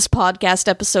Escape This Podcast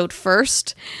episode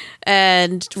first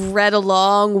and read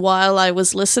along while I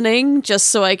was listening, just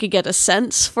so I could get a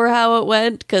sense for how it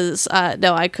went, because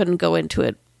I couldn't go into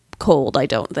it cold, I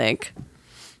don't think.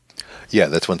 Yeah,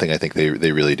 that's one thing I think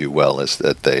they really do well, is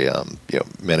that they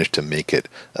manage to make it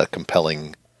a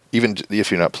compelling. Even if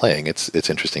you're not playing, it's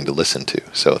interesting to listen to.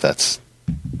 So that's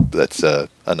a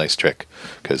nice trick,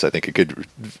 because I think it could,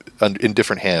 in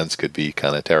different hands, could be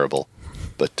kind of terrible,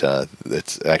 but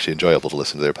it's actually enjoyable to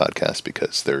listen to their podcast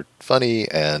because they're funny,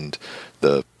 and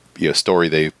the story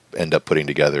they end up putting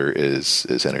together is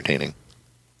entertaining.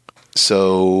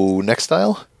 So next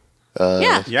style,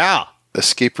 Yeah.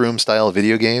 escape room style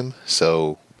video game.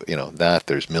 So that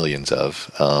there's millions of.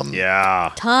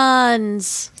 Yeah.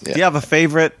 Tons. Yeah. Do you have a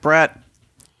favorite, Brett?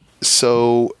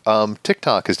 So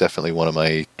TikTok is definitely one of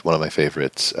my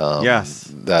favorites.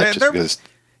 Yes. That just because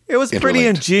It was pretty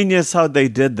interlinked. ingenious how they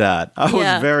did that. I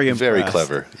Yeah. was very impressed. Very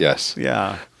clever. Yes.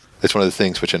 Yeah. It's one of the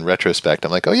things which in retrospect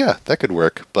I'm like, oh yeah, that could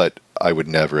work, but I would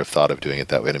never have thought of doing it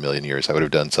that way in a million years. I would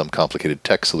have done some complicated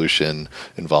tech solution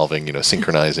involving,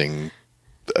 synchronizing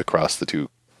across the two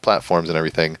platforms and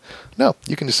everything. No,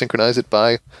 you can just synchronize it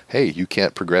by, hey, you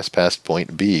can't progress past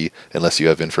point B unless you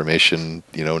have information,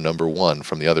 number one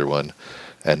from the other one,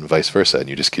 and vice versa. And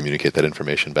you just communicate that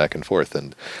information back and forth.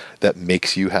 And that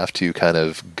makes you have to kind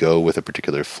of go with a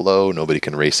particular flow. Nobody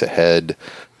can race ahead.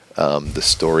 The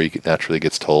story naturally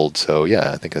gets told. So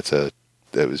yeah, I think that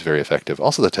was very effective.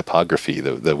 Also the typography,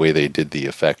 the way they did the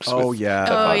effects with yeah.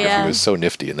 typography yeah. was so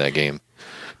nifty in that game.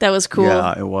 That was cool.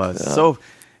 Yeah, it was. So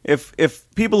if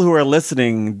people who are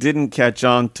listening didn't catch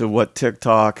on to what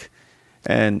TikTok,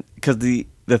 and because the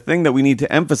thing that we need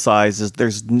to emphasize is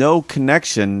there's no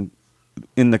connection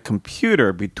in the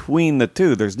computer between the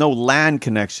two. There's no LAN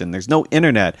connection. There's no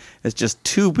internet. It's just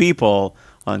two people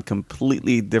on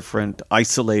completely different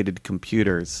isolated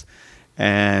computers.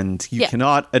 And you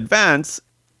cannot advance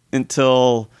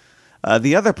until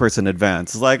the other person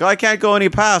advances. Like, I can't go any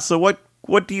past, so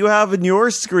what do you have in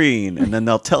your screen? And then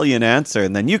they'll tell you an answer,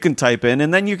 and then you can type in,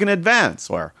 and then you can advance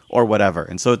or whatever.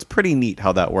 And so it's pretty neat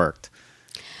how that worked.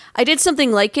 I did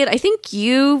something like it. I think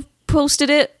you posted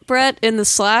it, Brett, in the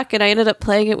Slack, and I ended up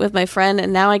playing it with my friend,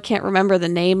 and now I can't remember the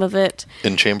name of it.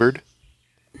 Enchambered?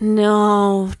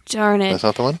 No, darn it. That's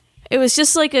not the one? It was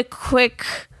just like a quick...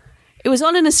 It was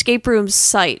on an escape room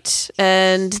site,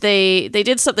 and they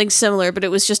did something similar, but it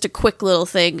was just a quick little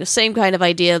thing. Same kind of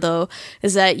idea, though,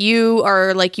 is that you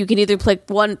are like, you can either play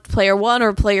player one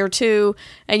or player two,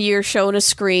 and you're shown a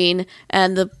screen,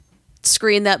 and the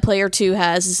screen that player two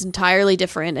has is entirely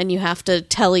different, and you have to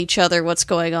tell each other what's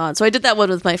going on. So I did that one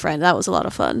with my friend. That was a lot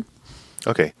of fun.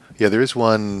 Okay. Yeah, there is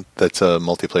one that's a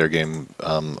multiplayer game.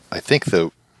 I think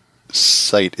the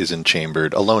site is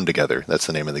Enchambered. Alone Together. That's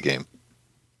the name of the game.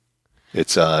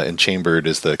 It's Enchambered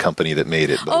is the company that made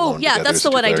it. But Oh, Alone yeah, Together that's is the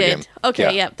a one I two-player did. game.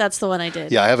 Okay, yeah, that's the one I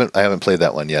did. Yeah, I haven't played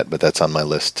that one yet, but that's on my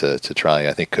list to try.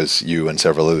 I think because you and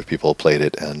several other people played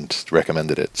it and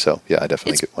recommended it. So yeah, I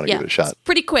definitely want to give it a shot. It's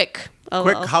pretty quick.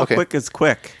 How Okay. quick is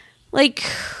quick? Like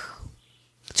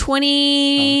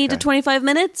 20 to Okay. 25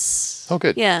 minutes. Oh,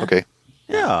 good. Yeah. Okay.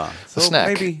 Yeah. So snack.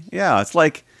 maybe, it's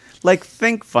like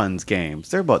Think Fun's games.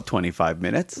 They're about 25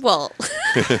 minutes. Well,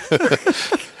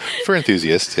 For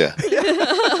enthusiasts, yeah.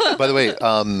 By the way,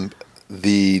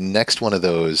 the next one of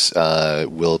those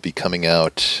will be coming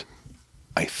out,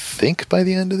 I think, by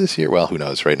the end of this year. Well, who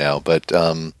knows right now, but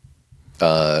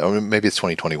or maybe it's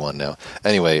 2021 now.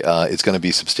 Anyway, it's going to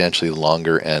be substantially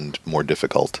longer and more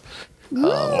difficult. And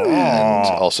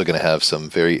also going to have some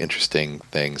very interesting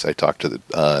things. I talked to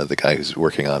the guy who's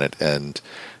working on it, and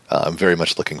I'm very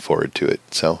much looking forward to it.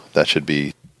 So that should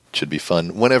be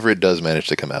fun whenever it does manage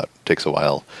to come out. It takes a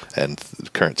while, and the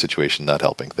current situation not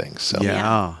helping things. So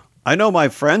Yeah. I know my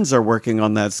friends are working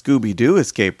on that Scooby-Doo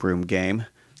escape room game.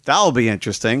 That'll be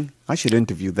interesting. I should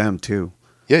interview them too.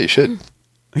 yeah, you should.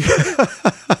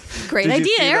 great Did idea,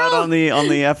 you see Errol. that on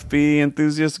the FB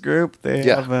enthusiast group? They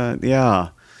Yeah.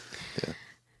 have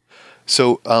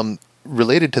So,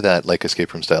 related to that, like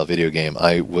escape room style video game,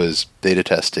 I was beta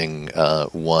testing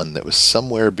one that was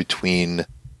somewhere between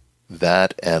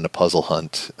that and a puzzle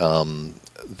hunt.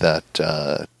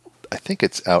 That I think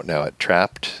it's out now at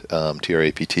Trapped,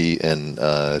 TRAPT in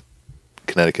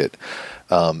Connecticut.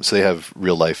 So they have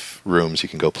real life rooms you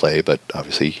can go play, but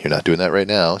obviously you're not doing that right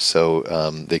now. So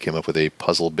they came up with a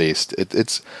puzzle based.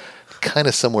 It's kind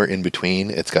of somewhere in between.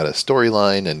 It's got a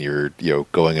storyline, and you're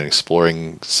going and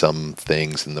exploring some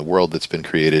things in the world that's been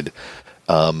created,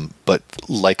 but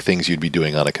like things you'd be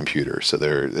doing on a computer. So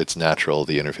it's natural.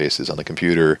 The interface is on the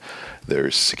computer.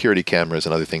 There's security cameras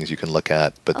and other things you can look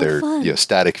at, but they're fun.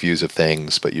 static views of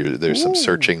things. But there's some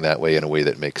searching that way in a way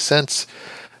that makes sense.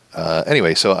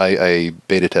 Anyway, so I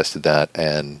beta tested that,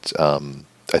 and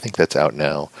I think that's out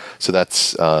now. So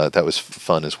that was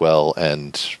fun as well,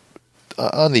 and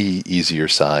on the easier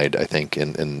side, I think,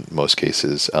 in most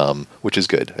cases, which is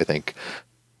good. I think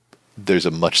there's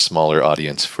a much smaller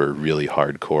audience for really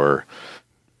hardcore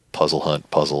puzzle hunt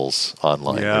puzzles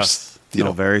online. Yes,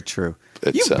 There's, very true.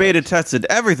 You It's, beta tested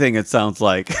everything. It sounds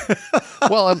like.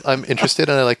 well, I'm interested,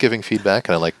 and I like giving feedback,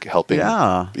 and I like helping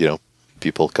Yeah.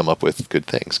 people come up with good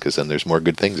things, because then there's more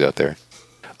good things out there.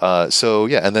 So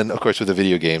yeah, and then of course with the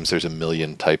video games, there's a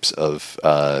million types of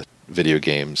video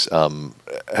games.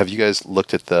 Have you guys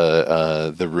looked at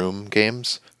the Room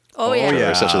games? Oh yeah. yeah.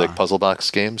 They're essentially like puzzle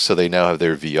box games. So they now have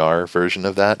their VR version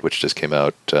of that, which just came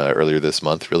out earlier this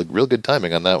month. Real good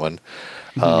timing on that one.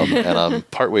 And I'm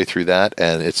partway through that,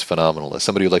 and it's phenomenal. As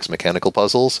somebody who likes mechanical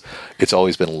puzzles, it's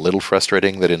always been a little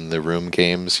frustrating that in the Room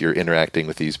games, you're interacting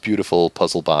with these beautiful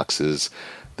puzzle boxes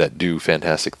that do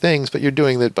fantastic things, but you're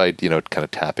doing that by, kind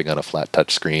of tapping on a flat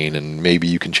touch screen, and maybe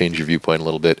you can change your viewpoint a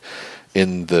little bit.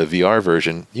 In the VR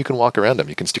version, you can walk around them.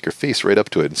 You can stick your face right up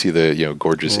to it and see the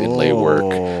gorgeous inlay work,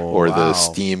 or wow. the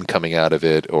steam coming out of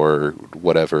it, or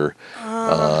whatever.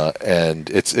 And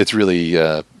it's really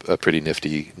a pretty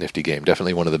nifty game.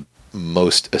 Definitely one of the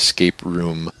most escape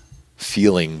room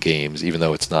feeling games, even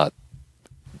though it's not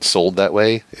sold that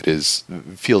way.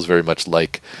 Feels very much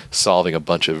like solving a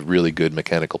bunch of really good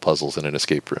mechanical puzzles in an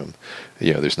escape room.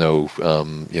 There's no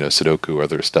Sudoku or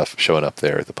other stuff showing up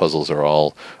there. The puzzles are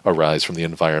all arise from the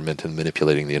environment and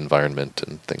manipulating the environment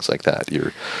and things like that.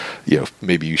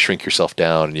 Maybe you shrink yourself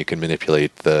down and you can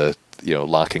manipulate the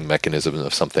locking mechanism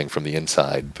of something from the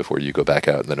inside before you go back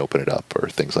out and then open it up, or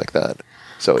things like that.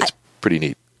 So it's pretty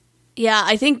neat. Yeah,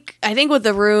 I think with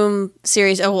the Room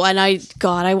series, and I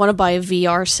want to buy a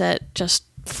VR set just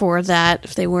for that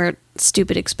if they weren't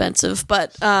stupid expensive.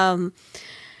 But I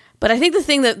think the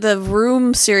thing that the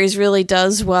Room series really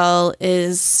does well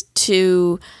is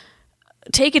to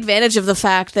take advantage of the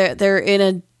fact that they're in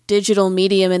a digital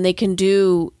medium and they can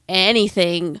do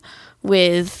anything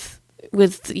with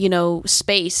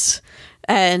space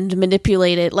and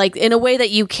manipulate it, like in a way that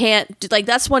you can't. Like,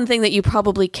 that's one thing that you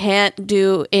probably can't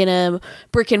do in a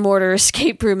brick and mortar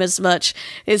escape room as much,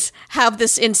 is have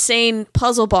this insane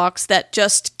puzzle box that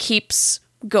just keeps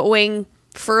going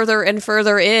further and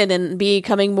further in and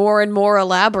becoming more and more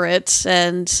elaborate.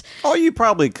 And You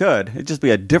probably could. It'd just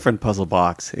be a different puzzle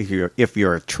box if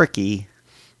you're tricky.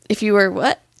 if you were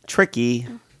what? Tricky.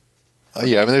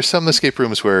 Yeah, I mean, there's some escape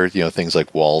rooms where, things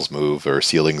like walls move or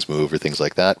ceilings move or things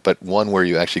like that. But one where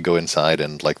you actually go inside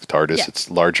and, like the TARDIS, Yeah.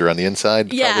 it's larger on the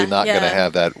inside. Yeah, Probably not going to yeah.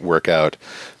 have that work out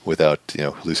without,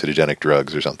 hallucinogenic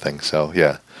drugs or something. So,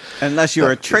 yeah. Unless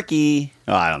you're a tricky.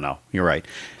 Oh, I don't know. You're right.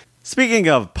 Speaking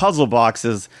of puzzle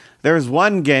boxes, there's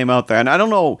one game out there, and I don't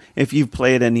know if you've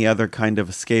played any other kind of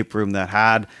escape room that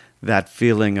had that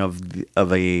feeling of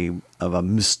a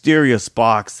mysterious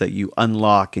box that you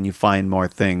unlock and you find more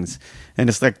things. And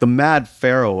it's like the Mad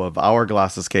Pharaoh of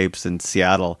Hourglass Escapes in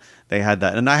Seattle. They had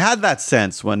that, and I had that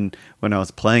sense when I was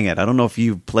playing it. I don't know if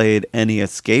you've played any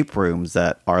escape rooms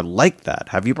that are like that.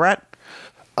 Have you, Brett?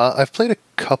 I've played a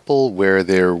couple where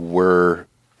there were,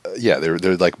 they're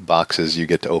like boxes you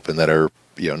get to open that are,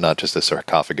 not just a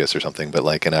sarcophagus or something, but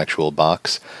like an actual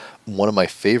box. One of my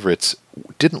favorites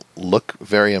didn't look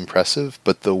very impressive,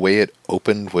 but the way it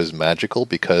opened was magical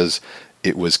because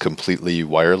it was completely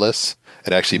wireless.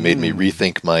 It actually made me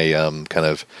rethink my kind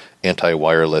of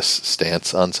anti-wireless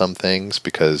stance on some things,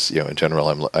 because, in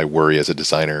general, I worry as a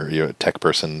designer, a tech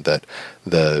person, that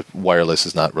the wireless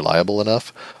is not reliable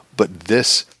enough. But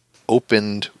this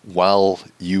opened while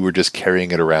you were just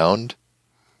carrying it around,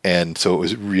 and so it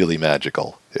was really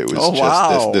magical. It was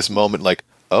wow. this moment like,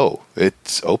 oh,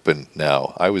 it's open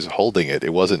now. I was holding it.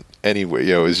 It wasn't anywhere.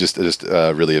 It was just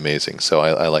really amazing. So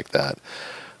I like that.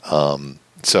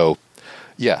 So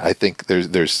yeah, I think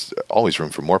there's always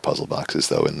room for more puzzle boxes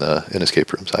though in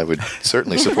escape rooms. I would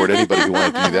certainly support anybody who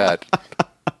wanted to do that.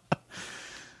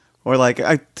 Or like,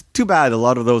 too bad. A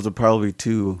lot of those are probably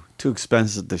too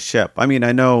expensive to ship. I mean,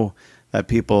 I know that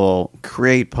people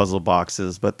create puzzle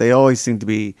boxes, but they always seem to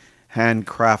be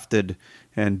handcrafted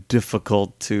and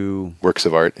difficult to. Works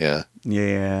of art, yeah.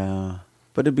 Yeah,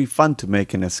 but it'd be fun to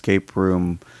make an escape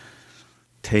room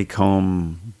take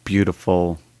home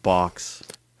beautiful box.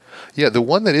 Yeah, the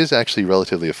one that is actually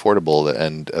relatively affordable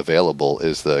and available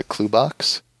is the Clue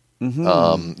Box.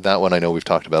 Mm-hmm. That one I know we've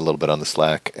talked about a little bit on the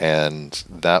Slack, and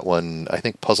that one I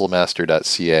think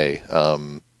puzzlemaster.ca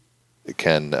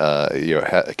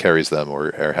carries them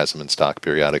or has them in stock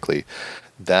periodically.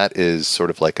 That is sort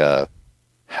of like a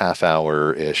half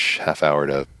hour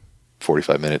to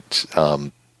 45 minutes.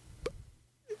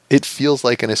 It feels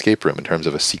like an escape room in terms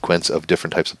of a sequence of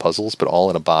different types of puzzles, but all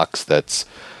in a box that's,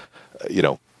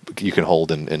 you can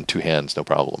hold in two hands, no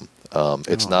problem.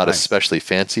 It's not nice. especially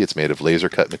fancy. It's made of laser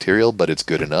cut material, but it's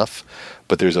good enough.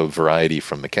 But there's a variety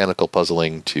from mechanical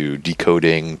puzzling to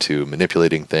decoding to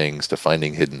manipulating things to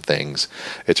finding hidden things.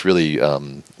 It's really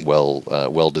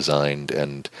well designed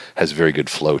and has very good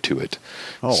flow to it.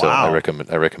 Oh, so wow.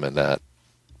 I recommend that.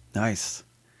 Nice.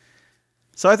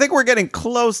 So I think we're getting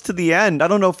close to the end. I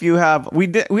don't know if you have.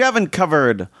 We haven't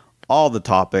covered all the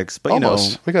topics, but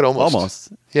Almost. We got almost. Almost.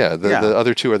 Yeah. The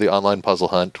other two are the online puzzle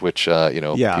hunt, which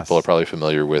Yes. people are probably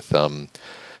familiar with.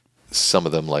 Some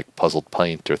of them like Puzzled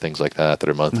Pint or things like that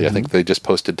are monthly. I think they just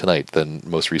posted tonight the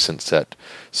most recent set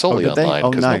solely did they? online Oh,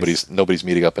 because nice. nobody's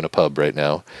meeting up in a pub right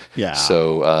now. Yeah.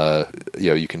 So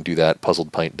you can do that.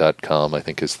 Puzzledpint.com I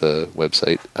think is the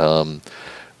website.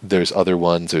 There's other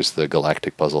ones. There's the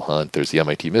Galactic Puzzle Hunt. There's the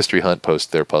MIT Mystery Hunt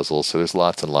post their puzzles. So there's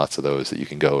lots and lots of those that you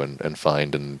can go and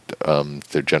find, and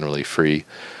they're generally free.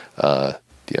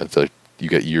 You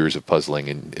get years of puzzling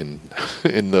in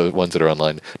in the ones that are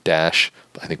online. Dash,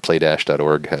 I think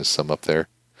playdash.org has some up there.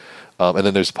 And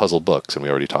then there's puzzle books, and we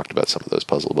already talked about some of those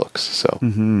puzzle books. So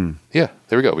yeah,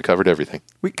 there we go. We covered everything.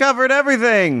 We covered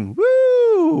everything.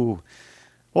 Woo!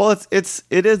 Well, it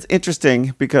is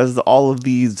interesting because all of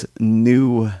these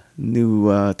new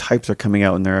types are coming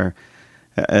out, and they're,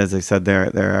 as I said,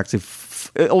 they're actually.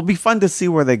 It'll be fun to see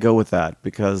where they go with that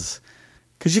because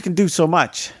you can do so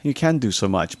much. You can do so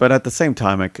much, but at the same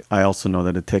time, I also know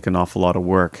that it'd take an awful lot of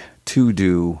work to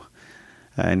do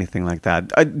anything like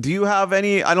that. Do you have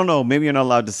any? I don't know. Maybe you're not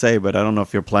allowed to say, but I don't know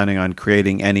if you're planning on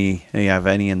creating any. You have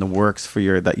any in the works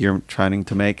for that you're trying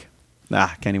to make?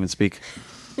 Can't even speak.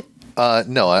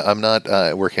 No, I'm not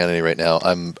working on any right now.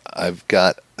 I've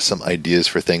got some ideas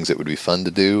for things that would be fun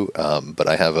to do, but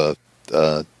I have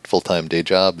a full-time day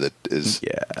job that is,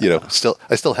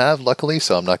 I still have, luckily,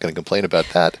 so I'm not going to complain about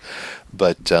that.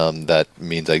 But that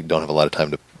means I don't have a lot of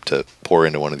time to pour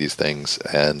into one of these things.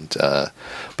 And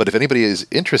but if anybody is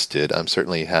interested, I'm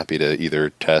certainly happy to either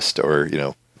test or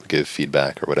give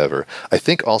feedback or whatever. I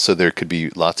think also there could be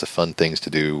lots of fun things to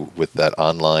do with that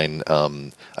online.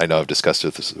 I know I've discussed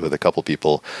this with a couple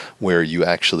people where you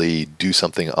actually do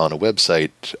something on a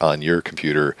website on your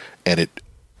computer and it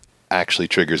actually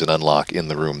triggers an unlock in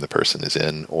the room the person is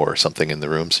in or something in the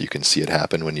room so you can see it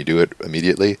happen when you do it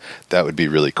immediately. That would be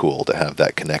really cool to have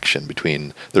that connection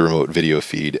between the remote video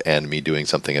feed and me doing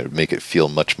something. It would make it feel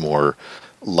much more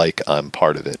like I'm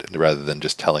part of it rather than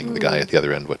just telling the guy at the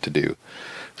other end what to do.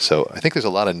 So I think there's a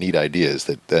lot of neat ideas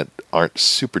that aren't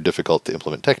super difficult to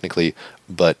implement technically,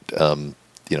 but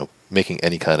making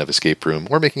any kind of escape room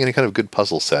or making any kind of good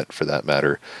puzzle set for that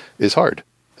matter is hard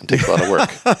and takes a lot of work.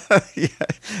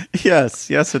 Yes,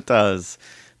 it does.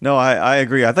 No, I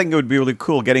agree. I think it would be really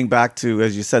cool getting back to,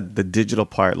 as you said, the digital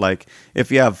part. Like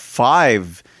if you have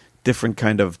 5 different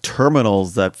kind of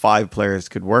terminals that 5 players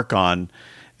could work on,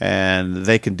 and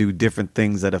they can do different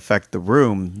things that affect the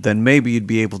room, then maybe you'd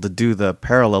be able to do the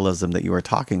parallelism that you were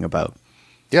talking about.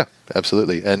 Yeah,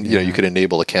 absolutely. And you could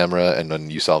enable a camera, and then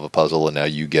you solve a puzzle, and now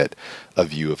you get a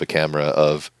view of a camera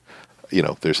of,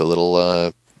 there's a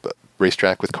little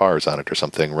racetrack with cars on it or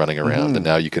something running around, and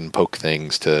now you can poke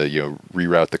things to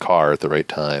reroute the car at the right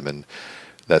time and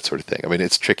that sort of thing. I mean,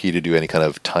 it's tricky to do any kind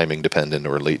of timing dependent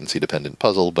or latency dependent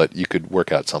puzzle, but you could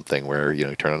work out something where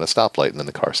you turn on a stoplight and then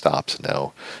the car stops, and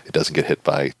now it doesn't get hit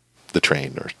by the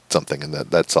train or something, and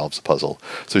that solves the puzzle.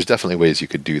 So there's definitely ways you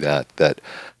could do that.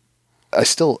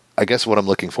 I guess what I'm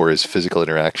looking for is physical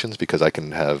interactions, because I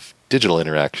can have digital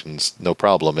interactions no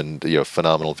problem, and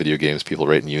phenomenal video games people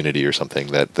write in Unity or something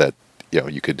that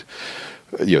you could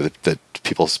that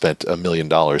people spent $1 million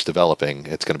developing.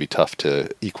 It's going to be tough to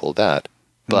equal that.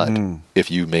 But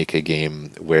if you make a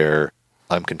game where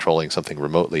I'm controlling something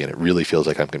remotely and it really feels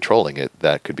like I'm controlling it,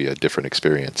 that could be a different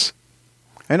experience.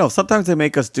 I know. Sometimes they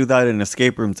make us do that in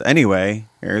escape rooms anyway.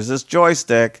 Here's this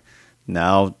joystick.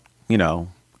 Now,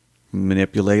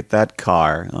 manipulate that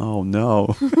car. Oh,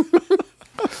 no.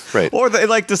 Right. Or they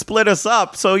like to split us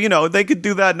up. So, they could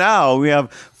do that now. We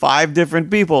have 5 different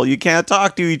people. You can't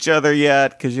talk to each other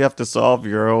yet because you have to solve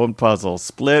your own puzzle.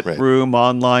 Split room,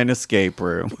 online escape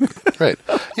room. Right.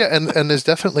 Yeah, and there's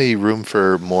definitely room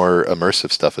for more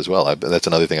immersive stuff as well. That's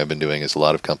another thing I've been doing is a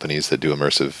lot of companies that do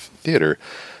immersive theater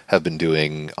have been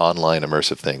doing online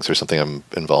immersive things. There's something I'm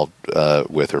involved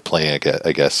with or playing,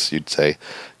 I guess you'd say,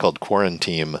 called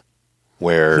Quarantine,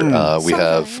 where we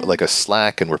have like a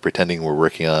Slack, and we're pretending we're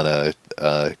working on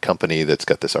a company that's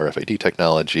got this RFID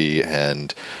technology,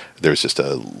 and there's just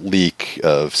a leak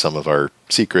of some of our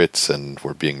secrets, and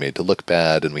we're being made to look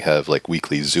bad, and we have like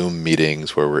weekly Zoom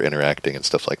meetings where we're interacting and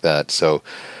stuff like that. So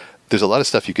there's a lot of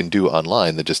stuff you can do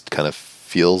online that just kind of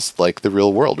feels like the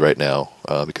real world right now,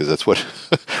 because that's what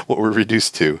what we're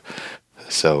reduced to.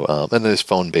 So, and there's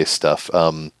phone-based stuff.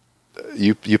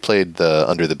 You played the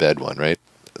Under the Bed one, right?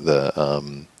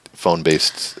 The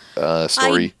phone-based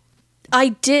story. I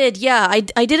did, yeah.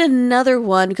 I did another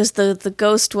one because the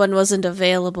ghost one wasn't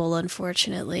available,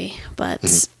 unfortunately.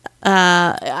 But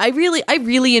I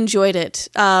really enjoyed it.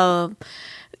 That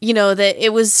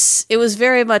it was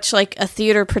very much like a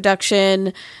theater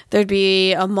production. There'd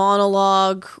be a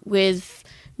monologue with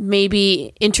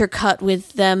maybe intercut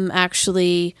with them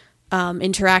actually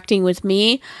interacting with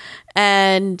me,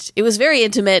 and it was very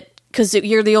intimate because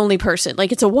you're the only person.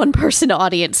 Like, it's a one-person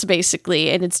audience basically,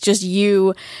 and it's just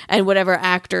you and whatever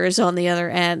actor is on the other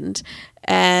end,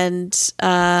 and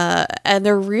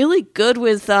they're really good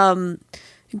with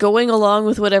going along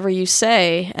with whatever you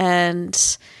say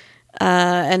and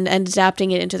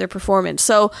adapting it into their performance.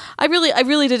 So I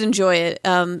really did enjoy it.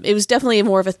 It was definitely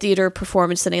more of a theater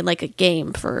performance than a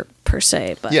game per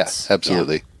se. But yeah,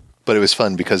 absolutely. Yeah. But it was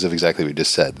fun because of exactly what you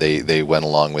just said. They went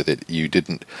along with it. You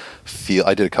didn't feel.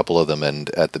 I did a couple of them,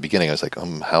 and at the beginning I was like,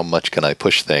 how much can I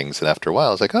push things? And after a while,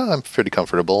 I was like, I'm pretty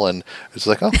comfortable. And it's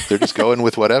like, they're just going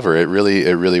with whatever. It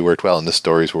really worked well, and the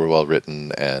stories were well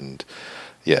written, and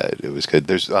yeah, it was good.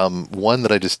 There's one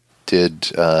that I just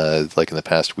did like in the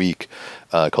past week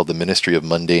called The Ministry of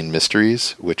Mundane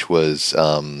Mysteries, which was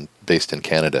based in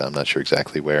Canada. I'm not sure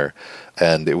exactly where.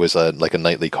 And it was like a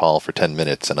nightly call for 10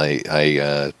 minutes, and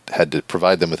I had to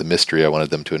provide them with a mystery I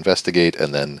wanted them to investigate,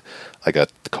 and then I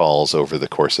got the calls over the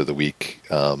course of the week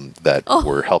that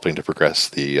were helping to progress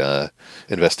the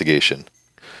investigation.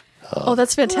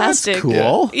 That's fantastic. That's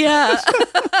cool. Yeah.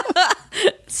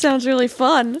 Sounds really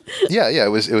fun. Yeah, it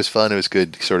was fun. It was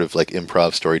good sort of like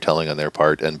improv storytelling on their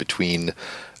part, and between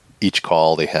each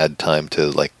call they had time to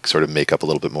like sort of make up a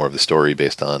little bit more of the story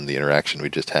based on the interaction we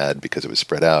just had, because it was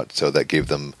spread out. So that gave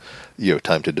them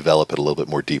time to develop it a little bit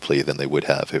more deeply than they would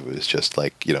have if it was just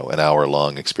like an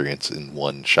hour-long experience in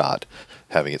one shot.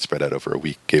 Having it spread out over a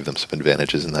week gave them some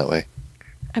advantages in that way.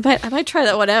 I might try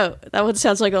that one out. That one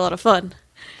sounds like a lot of fun.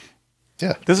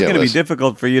 Yeah, this is going to be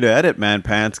difficult for you to edit, Man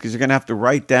Pants, because you're going to have to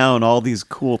write down all these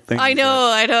cool things. I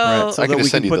know. Right, so that we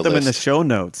can put them in the show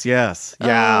notes. Yes.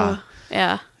 Yeah.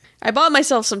 Yeah. I bought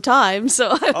myself some time, so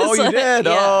I was you did?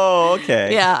 Yeah. Oh,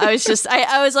 okay. Yeah, I was just,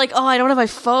 I was like, I don't have my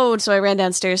phone, so I ran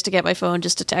downstairs to get my phone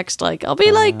just to text, I'll be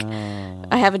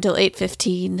I have until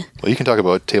 8:15. Well, you can talk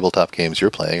about tabletop games you're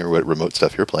playing or what remote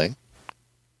stuff you're playing.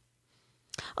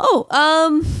 What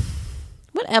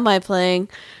am I playing?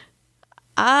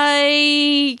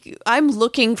 I'm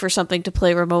looking for something to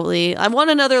play remotely. I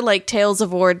want another Tales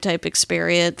of Ord type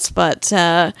experience, but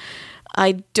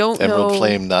I don't know. Emerald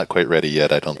Flame not quite ready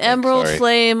yet, I don't think. Emerald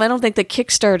Flame, I don't think the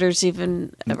Kickstarter's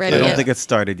even ready yet. I don't think it's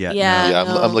started yet. Yeah,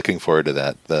 no. I'm looking forward to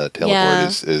that. The Tale of Ord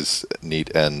is neat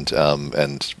and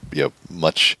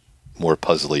much more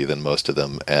puzzly than most of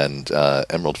them. And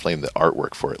Emerald Flame, the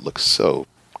artwork for it looks so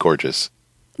gorgeous.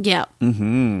 Yeah.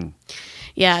 Mm-hmm.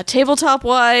 Yeah,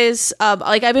 tabletop-wise,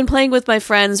 I've been playing with my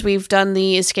friends. We've done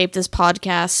the Escape This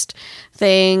Podcast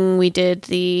thing. We did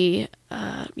the...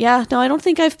 I don't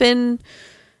think I've been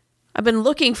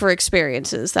looking for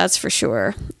experiences, that's for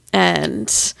sure.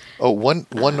 And... one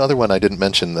other one I didn't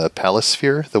mention, the Palace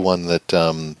Sphere, the one that...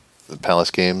 the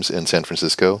Palace Games in San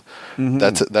Francisco.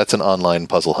 Mm-hmm. That's an online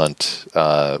puzzle hunt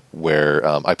where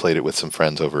I played it with some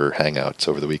friends over Hangouts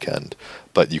over the weekend,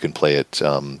 but you can play it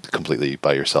completely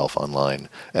by yourself online,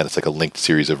 and it's like a linked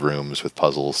series of rooms with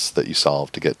puzzles that you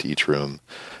solve to get to each room,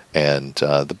 and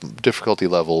the difficulty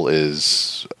level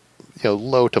is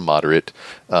low to moderate.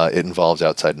 It involves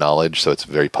outside knowledge, so it's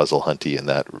very puzzle hunty in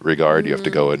that regard. You have to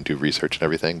go and do research and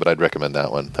everything, but I'd recommend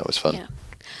that one. That was fun. Yeah.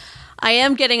 I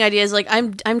am getting ideas.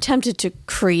 I'm tempted to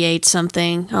create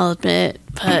something, I'll admit,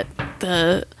 but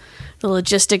the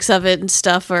logistics of it and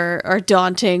stuff are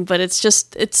daunting, but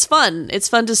it's fun. It's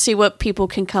fun to see what people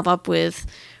can come up with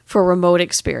for remote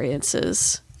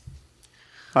experiences.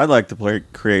 I'd like to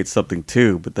create something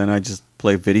too, but then I just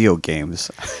play video games.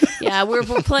 Yeah, we're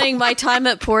playing My Time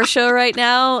at Portia right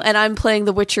now, and I'm playing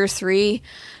The Witcher 3,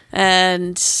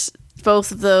 and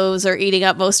both of those are eating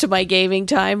up most of my gaming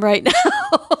time right now.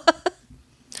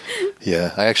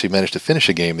 Yeah, I actually managed to finish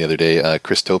a game the other day,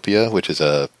 Christopia, which is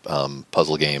a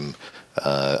puzzle game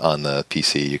on the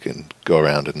PC. You can go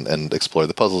around and explore.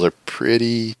 The puzzles are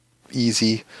pretty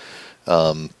easy,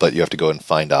 but you have to go and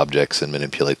find objects and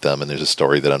manipulate them, and there's a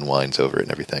story that unwinds over it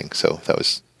and everything. So that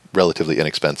was relatively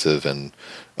inexpensive and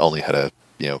only had a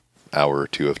hour or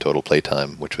two of total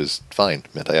playtime, which was fine.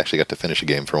 It meant I actually got to finish a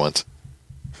game for once.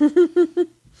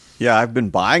 Yeah, I've been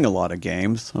buying a lot of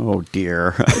games. Oh,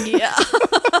 dear. Yeah.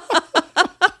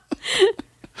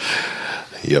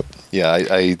 Yep. Yeah,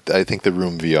 I think the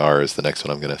Room VR is the next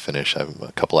one I'm going to finish. I'm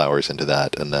a couple hours into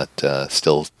that, and that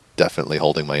still definitely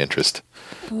holding my interest.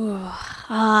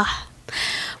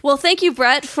 Well, thank you,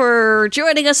 Brett, for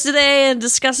joining us today and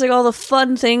discussing all the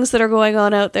fun things that are going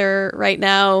on out there right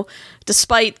now.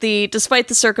 Despite the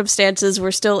circumstances,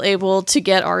 we're still able to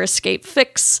get our escape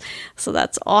fix, so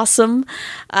that's awesome.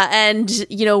 And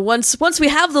once we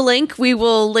have the link, we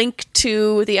will link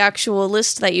to the actual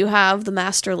list that you have, the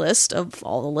master list of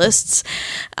all the lists.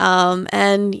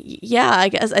 And yeah, I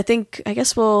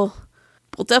guess we'll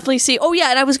definitely see. Oh yeah,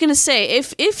 and I was going to say,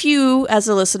 if you, as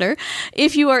a listener,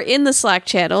 if you are in the Slack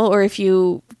channel, or if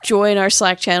you join our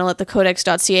Slack channel at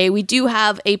thecodex.ca, we do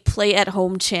have a play at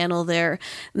home channel there,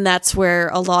 and that's where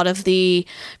a lot of the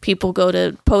people go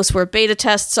to post where beta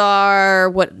tests are,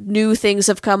 what new things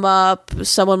have come up.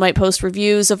 Someone might post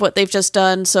reviews of what they've just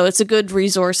done, so it's a good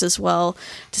resource as well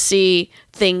to see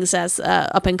things as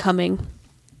up and coming.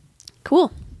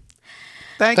 Cool.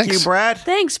 Thanks you, Brad.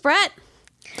 Thanks, Brett.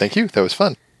 Thank you. That was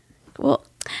fun. Cool.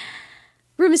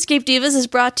 Room Escape Divas is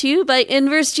brought to you by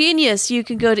Inverse Genius. You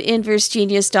can go to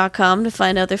inversegenius.com to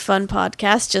find other fun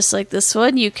podcasts just like this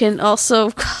one. You can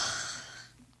also...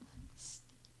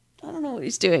 I don't know what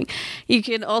he's doing. You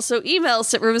can also email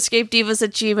us at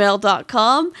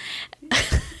roomescapedivas@gmail.com.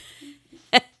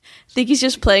 I think he's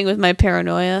just playing with my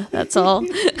paranoia. That's all.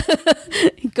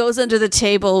 He goes under the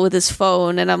table with his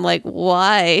phone, and I'm like,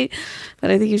 why? But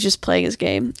I think he's just playing his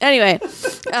game. Anyway,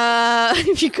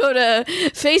 if you go to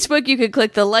Facebook, you can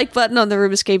click the like button on the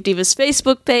Room Escape Divas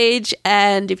Facebook page.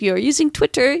 And if you are using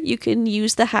Twitter, you can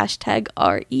use the hashtag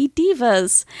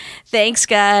REDivas. Thanks,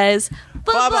 guys.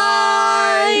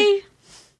 Bye-bye.